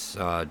famous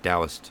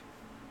Taoist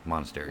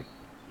monastery.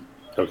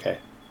 Okay.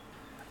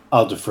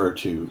 I'll defer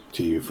to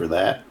you for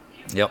that.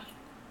 Yep.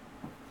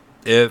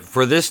 If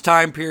for this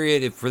time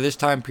period,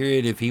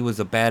 if he was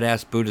a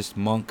badass Buddhist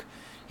monk,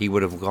 he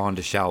would have gone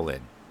to Shaolin.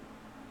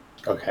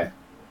 Okay.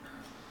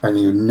 And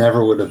you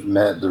never would have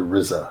met the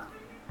RZA.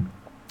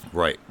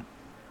 Right.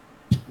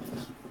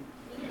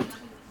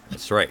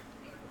 That's right.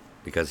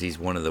 Because he's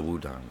one of the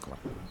Wu-Tang Clan.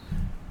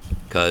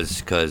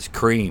 Cause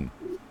Cream.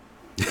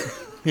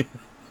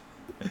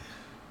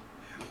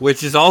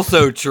 Which is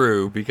also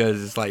true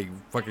because it's like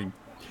fucking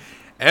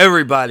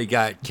everybody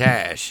got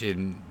cash,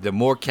 and the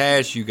more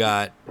cash you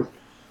got,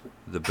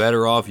 the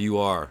better off you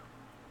are.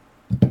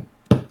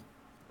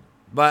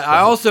 But I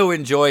also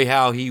enjoy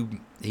how he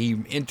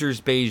enters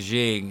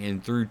Beijing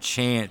and through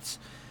chance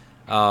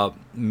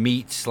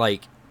meets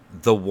like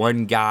the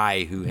one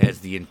guy who has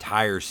the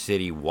entire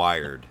city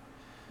wired.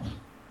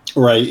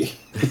 Right.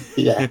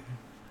 Yeah.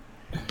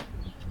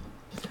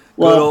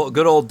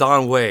 Good old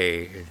Don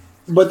Wei.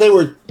 But they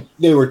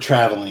were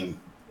traveling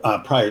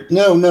prior.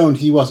 No,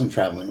 he wasn't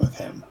traveling with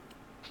him.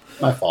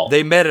 My fault.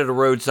 They met at a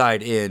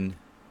roadside inn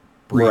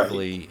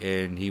briefly, right.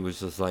 And he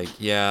was just like,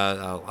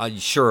 "Yeah,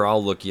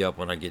 I'll look you up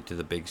when I get to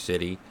the big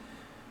city."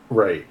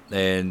 Right.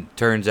 And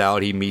turns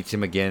out he meets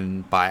him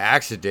again by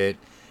accident,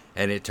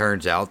 and it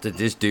turns out that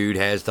this dude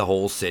has the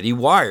whole city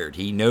wired.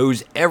 He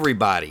knows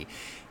everybody.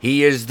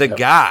 He is the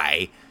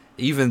guy,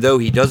 even though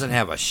he doesn't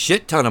have a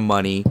shit ton of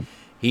money.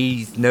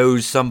 He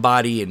knows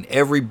somebody in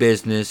every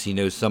business. He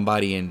knows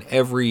somebody in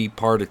every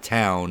part of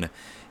town.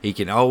 He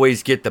can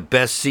always get the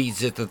best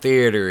seats at the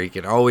theater. He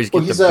can always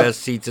get the best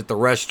seats at the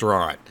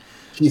restaurant.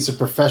 He's a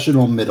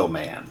professional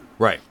middleman.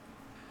 Right.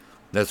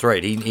 That's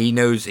right. He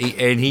knows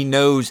he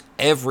knows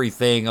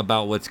everything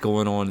about what's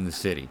going on in the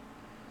city.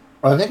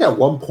 I think at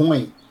one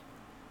point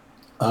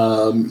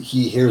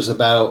he hears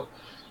about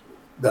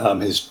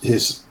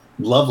his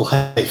love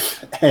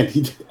life, and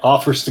he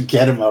offers to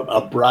get him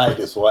a bride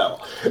as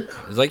well.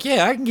 He's like,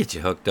 "Yeah, I can get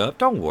you hooked up.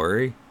 Don't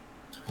worry.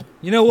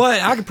 You know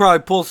what? I could probably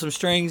pull some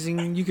strings,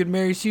 and you could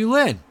marry Sue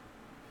Lin."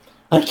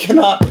 I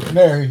cannot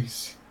marry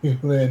Sue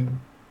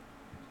Lin.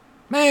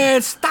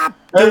 Man, stop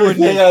doing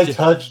everything I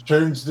touch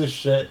turns to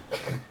shit.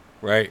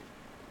 Right,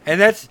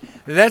 and that's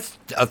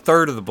a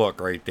third of the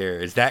book right there.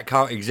 Is that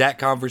exact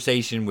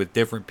conversation with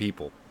different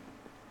people?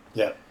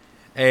 Yeah,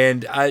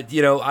 and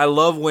I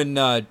love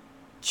when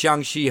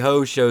Chiang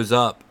Shi-ho shows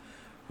up,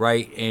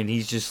 right, and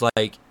he's just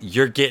like,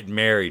 "You're getting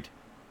married."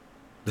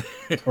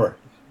 Sure.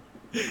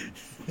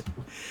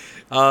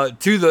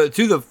 To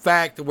the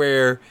fact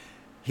where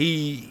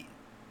he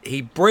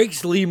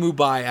breaks Li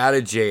Mubai out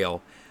of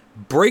jail,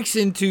 breaks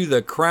into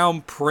the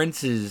Crown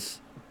Prince's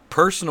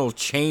personal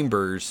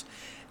chambers,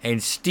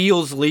 and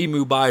steals Li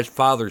Mubai's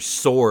father's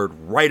sword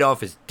right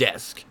off his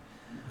desk,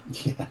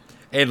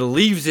 and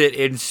leaves it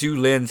in Su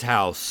Lin's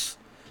house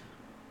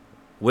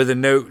with a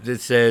note that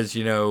says,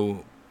 Li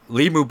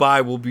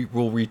Mubai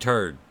will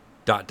return. ...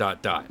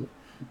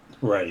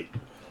 Right.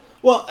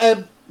 Well,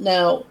 and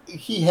now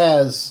he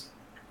has,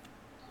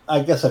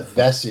 I guess, a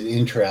vested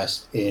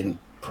interest in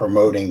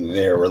promoting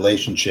their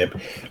relationship,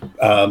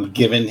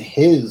 given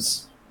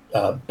his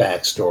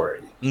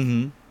backstory.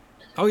 Mm-hmm.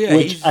 Oh yeah,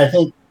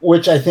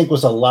 which I think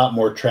was a lot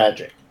more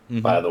tragic,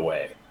 by the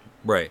way.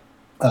 Right.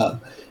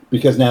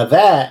 Because now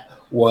that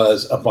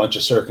was a bunch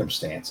of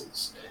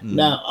circumstances. Mm.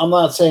 Now, I'm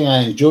not saying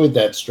I enjoyed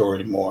that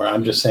story more.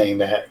 I'm just saying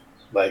that,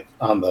 like,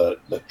 on the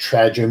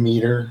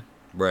tragometer,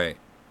 right.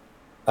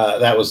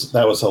 That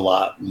was a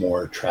lot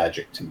more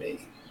tragic to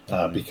me,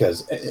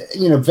 because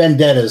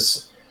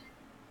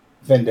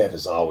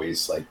vendettas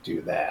always like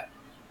do that.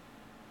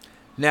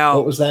 Now,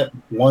 what was that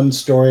one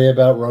story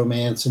about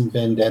romance and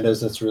vendettas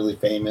that's really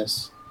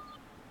famous?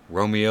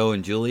 Romeo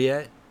and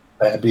Juliet?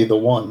 That'd be the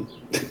one.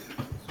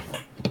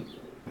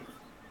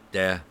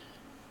 Yeah.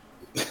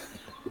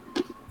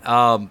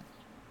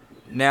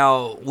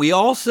 Now, we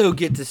also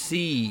get to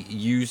see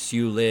Yu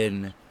Su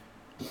Lin.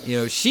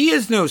 She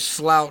is no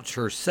slouch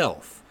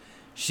herself.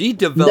 She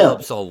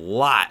develops a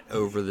lot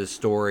over the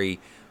story,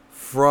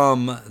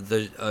 from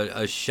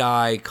a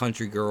shy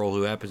country girl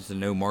who happens to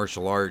know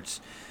martial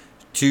arts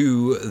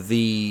to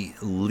the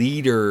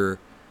leader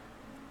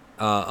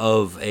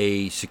of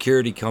a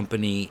security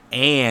company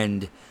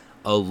and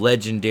a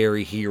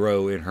legendary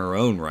hero in her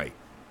own right.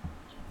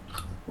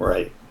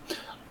 Right.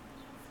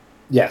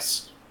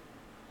 Yes.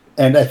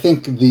 And I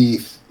think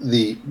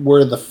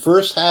where the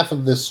first half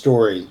of this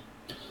story,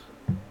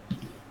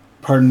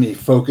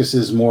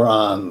 focuses more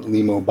on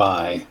Li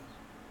Mubai,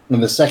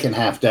 and the second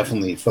half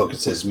definitely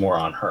focuses more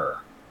on her.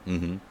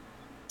 Mm-hmm.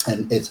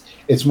 And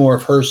it's more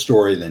of her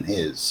story than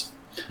his.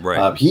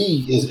 Right.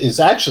 He is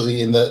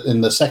actually in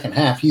the second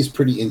half. He's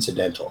pretty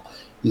incidental.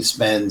 He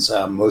spends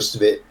most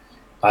of it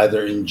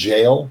either in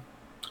jail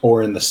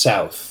or in the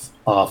South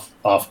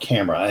off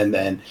camera, and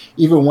then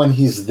even when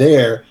he's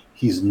there,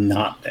 he's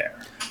not there.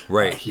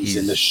 Right. He's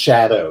in the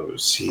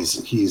shadows.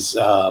 He's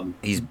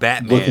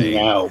Batman looking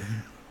out.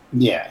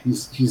 Yeah,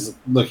 he's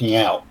looking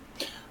out.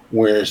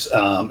 Whereas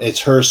it's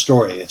her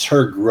story, it's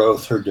her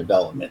growth, her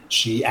development.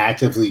 She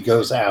actively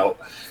goes out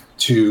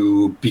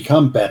to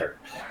become better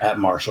at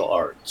martial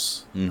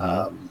arts.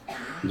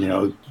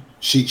 Mm-hmm.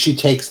 she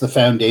takes the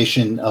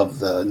foundation of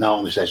the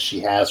knowledge that she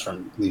has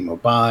from Li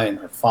Mubai and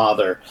her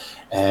father,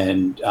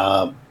 and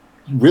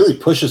really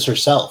pushes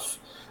herself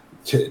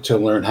to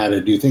learn how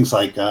to do things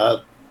like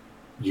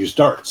use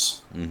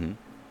darts.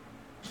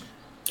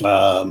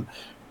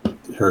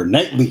 Her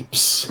night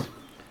leaps.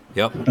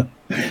 Yep.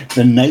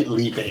 The night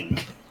leaping.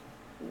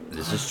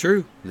 This is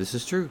true.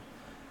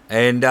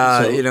 And,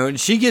 and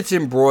she gets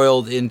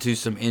embroiled into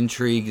some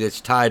intrigue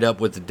that's tied up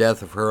with the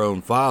death of her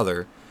own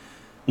father,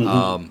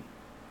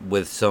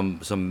 with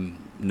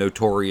some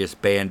notorious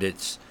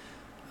bandits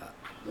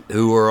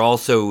who are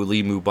also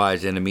Li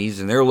Mubai's enemies,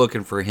 and they're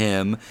looking for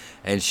him,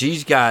 and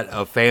she's got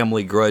a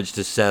family grudge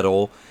to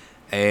settle,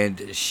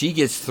 and she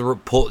gets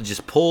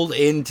pulled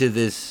into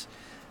this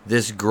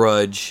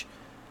grudge.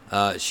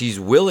 She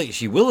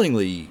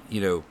willingly,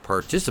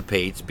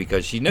 participates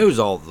because she knows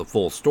all the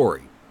full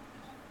story.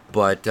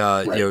 But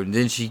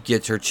then she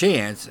gets her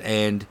chance,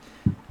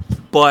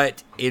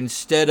 but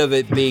instead of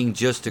it being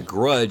just a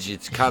grudge,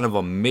 it's kind of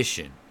a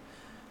mission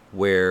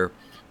where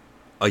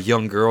a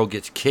young girl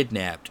gets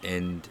kidnapped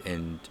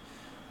and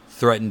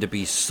threatened to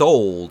be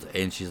sold,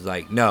 and she's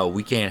like, "No,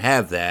 we can't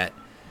have that."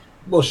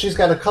 Well, she's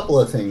got a couple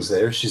of things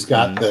there. She's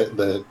got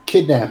the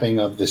kidnapping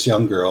of this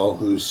young girl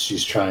who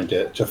she's trying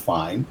to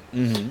find.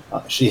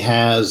 She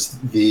has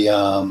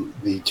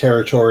the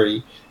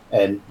territory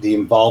and the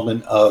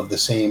involvement of the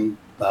same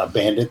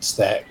bandits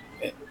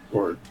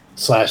or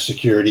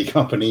security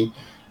company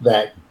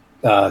that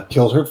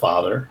killed her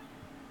father.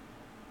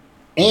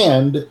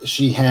 And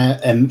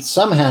and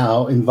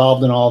somehow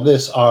involved in all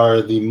this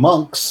are the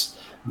monks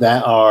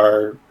that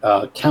are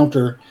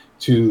counter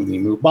to Li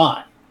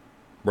Mubai.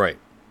 Right.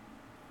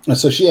 And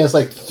so she has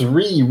like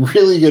 3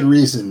 really good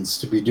reasons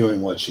to be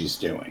doing what she's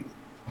doing.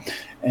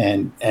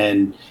 And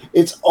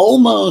it's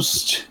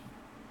almost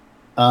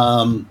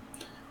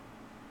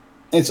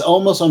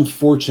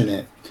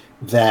unfortunate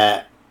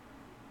that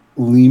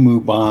Li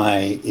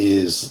Mubai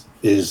is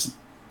his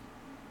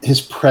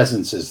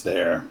presence is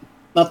there.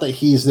 Not that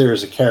he's there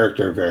as a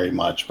character very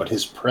much, but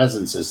his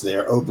presence is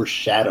there,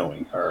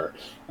 overshadowing her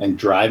and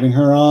driving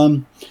her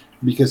on,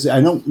 because I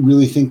don't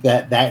really think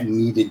that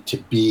needed to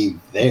be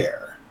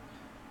there.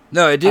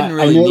 No, it didn't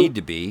really need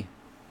to be.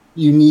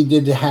 You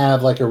needed to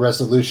have like a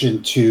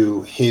resolution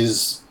to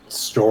his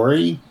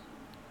story.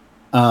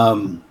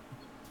 But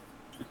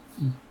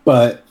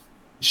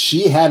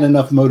she had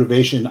enough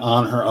motivation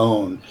on her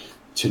own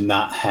to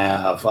not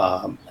have,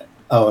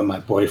 and my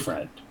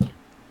boyfriend.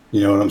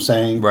 You know what I'm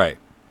saying? Right.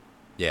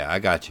 Yeah, I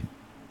got you.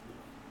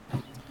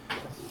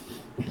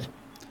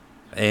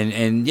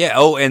 And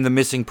the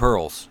missing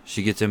pearls.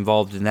 She gets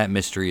involved in that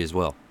mystery as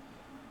well.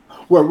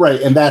 Well, right,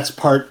 and that's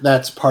part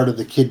of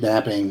the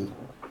kidnapping.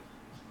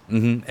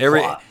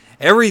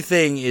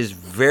 Everything is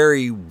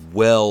very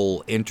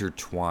well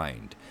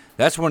intertwined.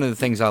 That's one of the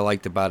things I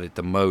liked about it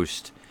the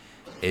most,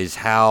 is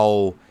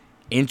how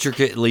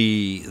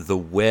intricately the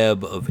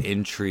web of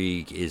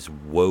intrigue is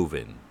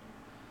woven.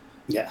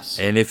 Yes.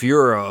 And if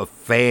you're a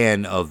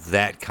fan of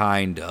that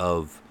kind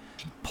of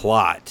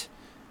plot,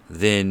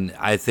 then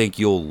I think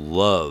you'll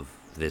love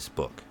this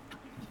book.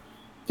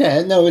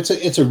 Yeah, no,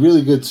 it's a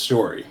really good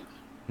story.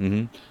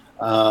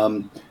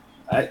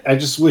 I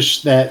just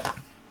wish that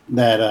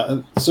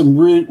some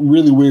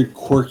really weird,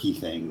 quirky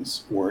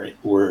things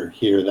were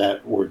here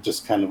that were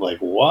just kind of like,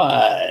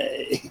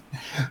 why?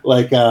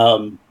 Like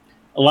a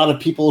lot of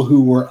people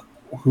who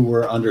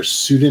were under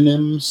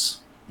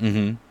pseudonyms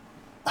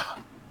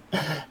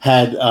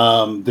had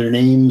their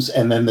names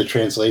and then the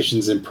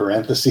translations in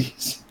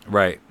parentheses.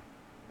 Right.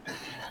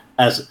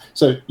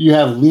 So you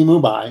have Li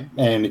Mubai,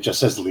 and it just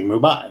says Li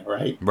Mubai,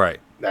 right? Right.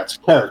 That's a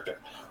character.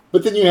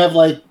 But then you have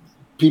like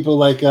people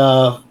like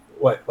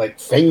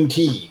Feng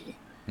Ti,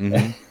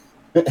 and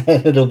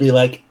it'll be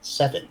like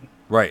 7.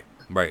 Right.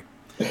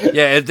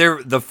 Yeah,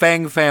 the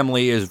Fang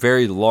family is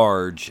very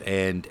large,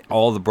 and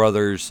all the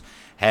brothers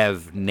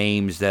have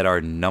names that are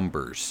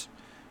numbers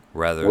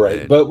rather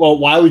than... But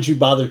why would you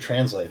bother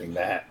translating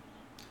that?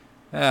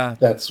 Yeah,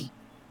 that's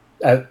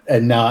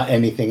and not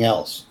anything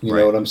else. You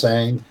know what I'm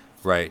saying?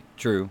 Right.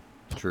 True.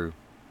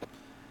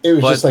 It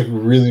was just like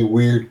really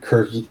weird,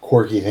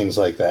 quirky things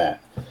like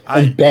that.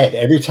 And bed.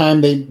 Every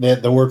time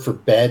the word for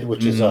bed,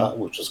 which is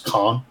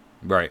Kong,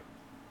 right,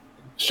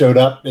 showed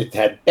up, it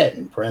had bed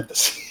in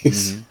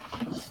parentheses.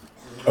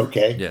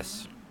 Okay.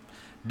 Yes.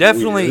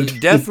 Definitely.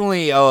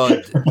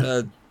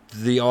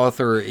 The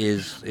author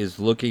is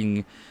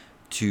looking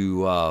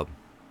to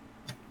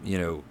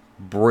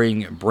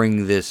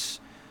bring this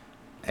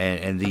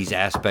and these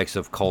aspects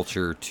of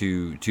culture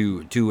to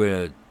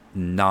a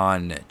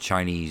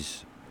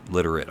non-Chinese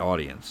literate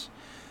audience.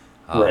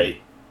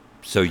 Right.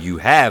 So you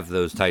have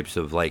those types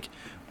of like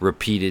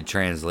repeated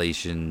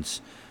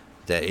translations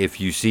that if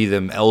you see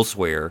them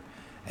elsewhere,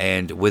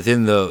 and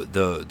within the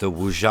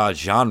wuxia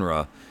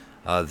genre,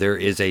 there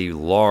is a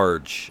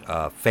large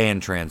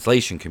fan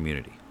translation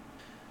community.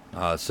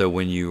 So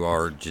when you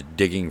are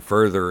digging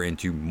further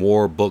into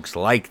more books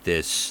like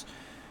this,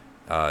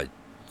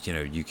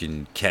 you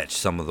can catch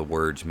some of the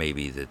words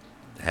maybe that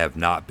have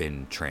not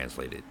been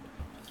translated.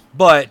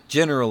 But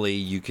generally,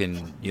 you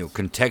can,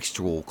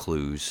 contextual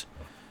clues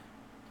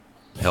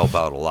help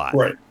out a lot.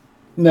 Right.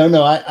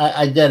 No,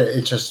 I get it.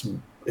 It's just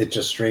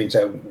strange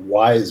that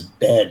why is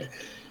bed?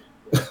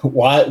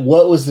 What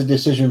was the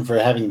decision for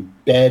having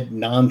bed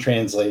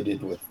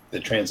non-translated with the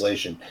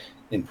translation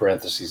in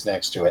parentheses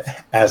next to it,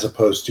 as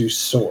opposed to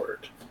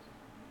sword?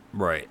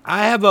 Right.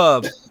 I have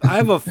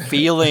a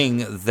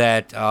feeling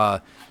that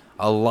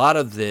a lot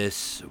of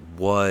this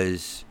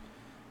was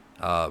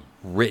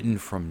written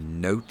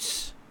from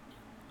notes,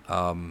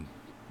 and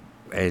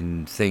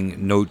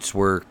notes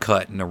were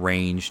cut and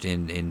arranged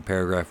in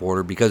paragraph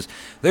order, because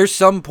there's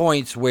some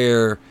points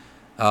where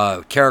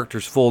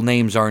characters' full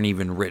names aren't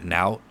even written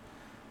out.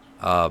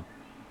 And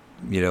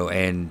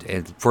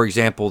for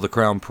example, the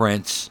Crown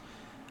Prince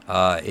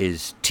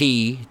is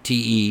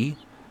T-E,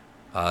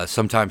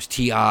 sometimes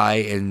T-I,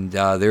 and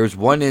there's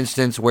one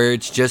instance where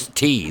it's just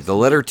T, the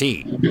letter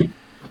T.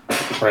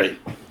 Right.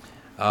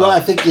 Well, I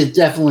think it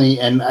definitely,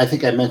 and I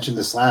think I mentioned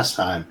this last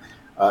time,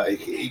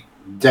 it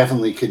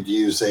definitely could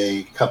use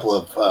a couple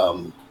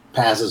of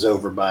passes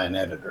over by an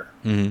editor.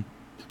 Mm-hmm.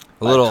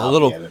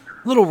 A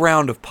little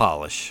round of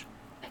polish.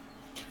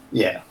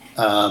 Yeah.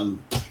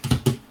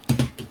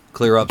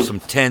 Clear up some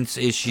tense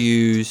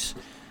issues.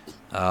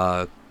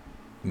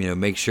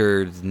 Make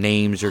sure the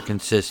names are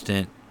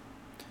consistent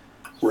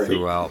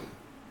throughout.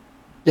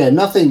 Yeah,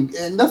 nothing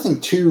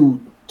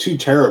too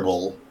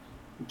terrible.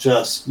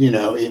 Just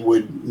it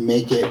would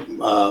make it,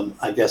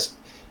 I guess,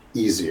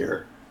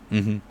 easier,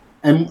 mm-hmm.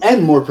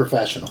 and more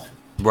professional.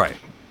 Right,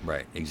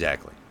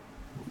 exactly.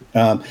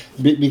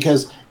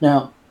 Because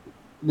now,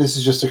 this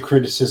is just a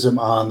criticism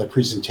on the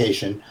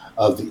presentation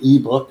of the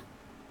ebook.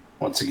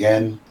 Once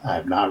again, I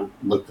have not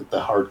looked at the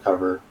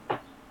hardcover,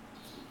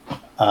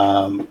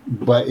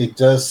 but it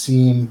does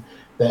seem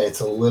that it's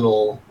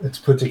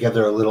put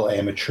together a little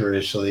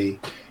amateurishly.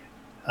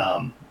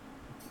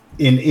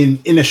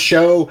 In a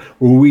show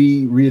where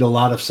we read a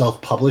lot of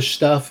self-published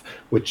stuff,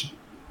 which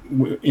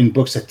in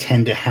books that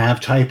tend to have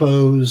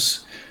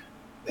typos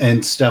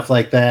and stuff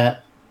like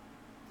that,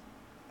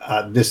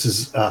 this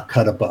is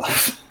cut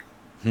above.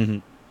 Mm-hmm.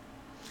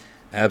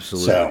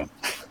 Absolutely.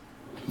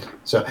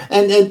 So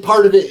and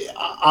part of it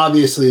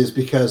obviously is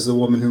because the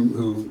woman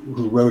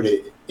who wrote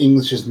it,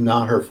 English is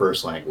not her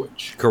first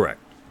language. Correct.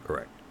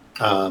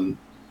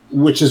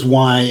 Which is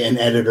why an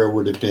editor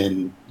would have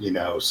been,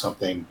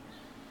 something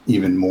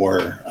even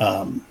more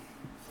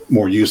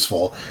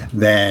useful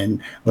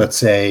than, let's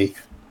say,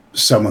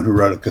 someone who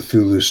wrote a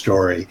Cthulhu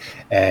story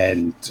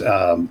and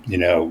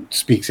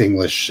speaks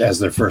English as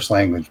their first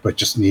language, but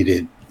just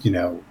needed,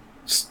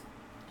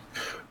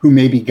 who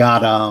maybe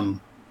got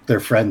their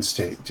friends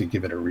to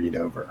give it a read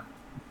over.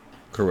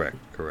 Correct.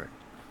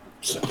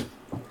 So,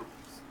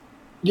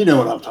 you know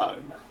what I'm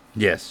talking about.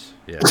 Yes.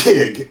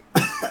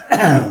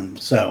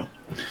 So,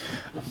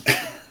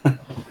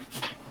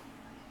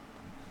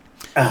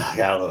 I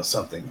got a little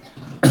something,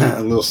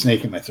 a little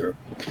snake in my throat.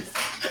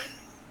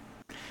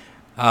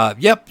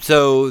 Yep.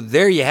 So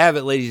there you have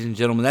it, ladies and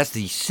gentlemen. That's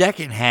the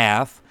second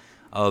half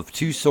of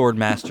Two Sword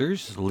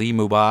Masters, Li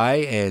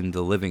Mubai and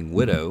the Living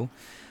Widow.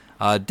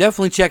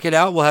 Definitely check it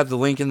out. We'll have the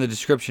link in the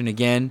description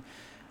again.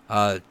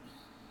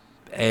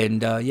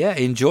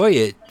 Enjoy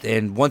it.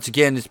 And once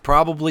again, it's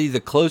probably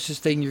the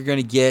closest thing you're going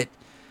to get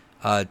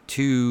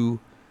to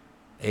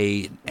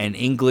an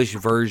English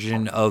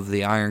version of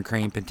the Iron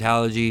Crane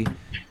Pentalogy,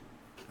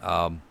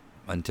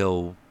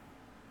 until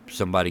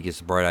somebody gets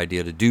the bright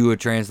idea to do a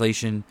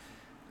translation.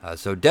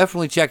 So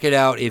definitely check it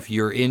out if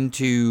you're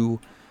into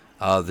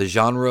the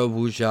genre of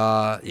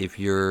wuxia, if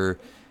you're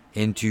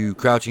into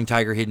Crouching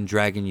Tiger, Hidden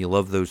Dragon, you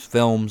love those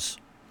films.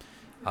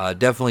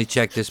 Definitely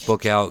check this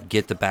book out,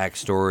 get the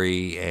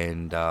backstory,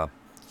 and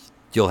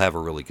you'll have a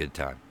really good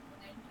time.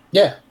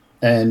 Yeah,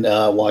 and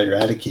while you're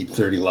at it, keep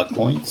 30 luck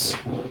points.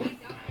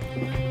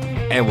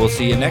 And we'll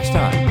see you next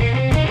time.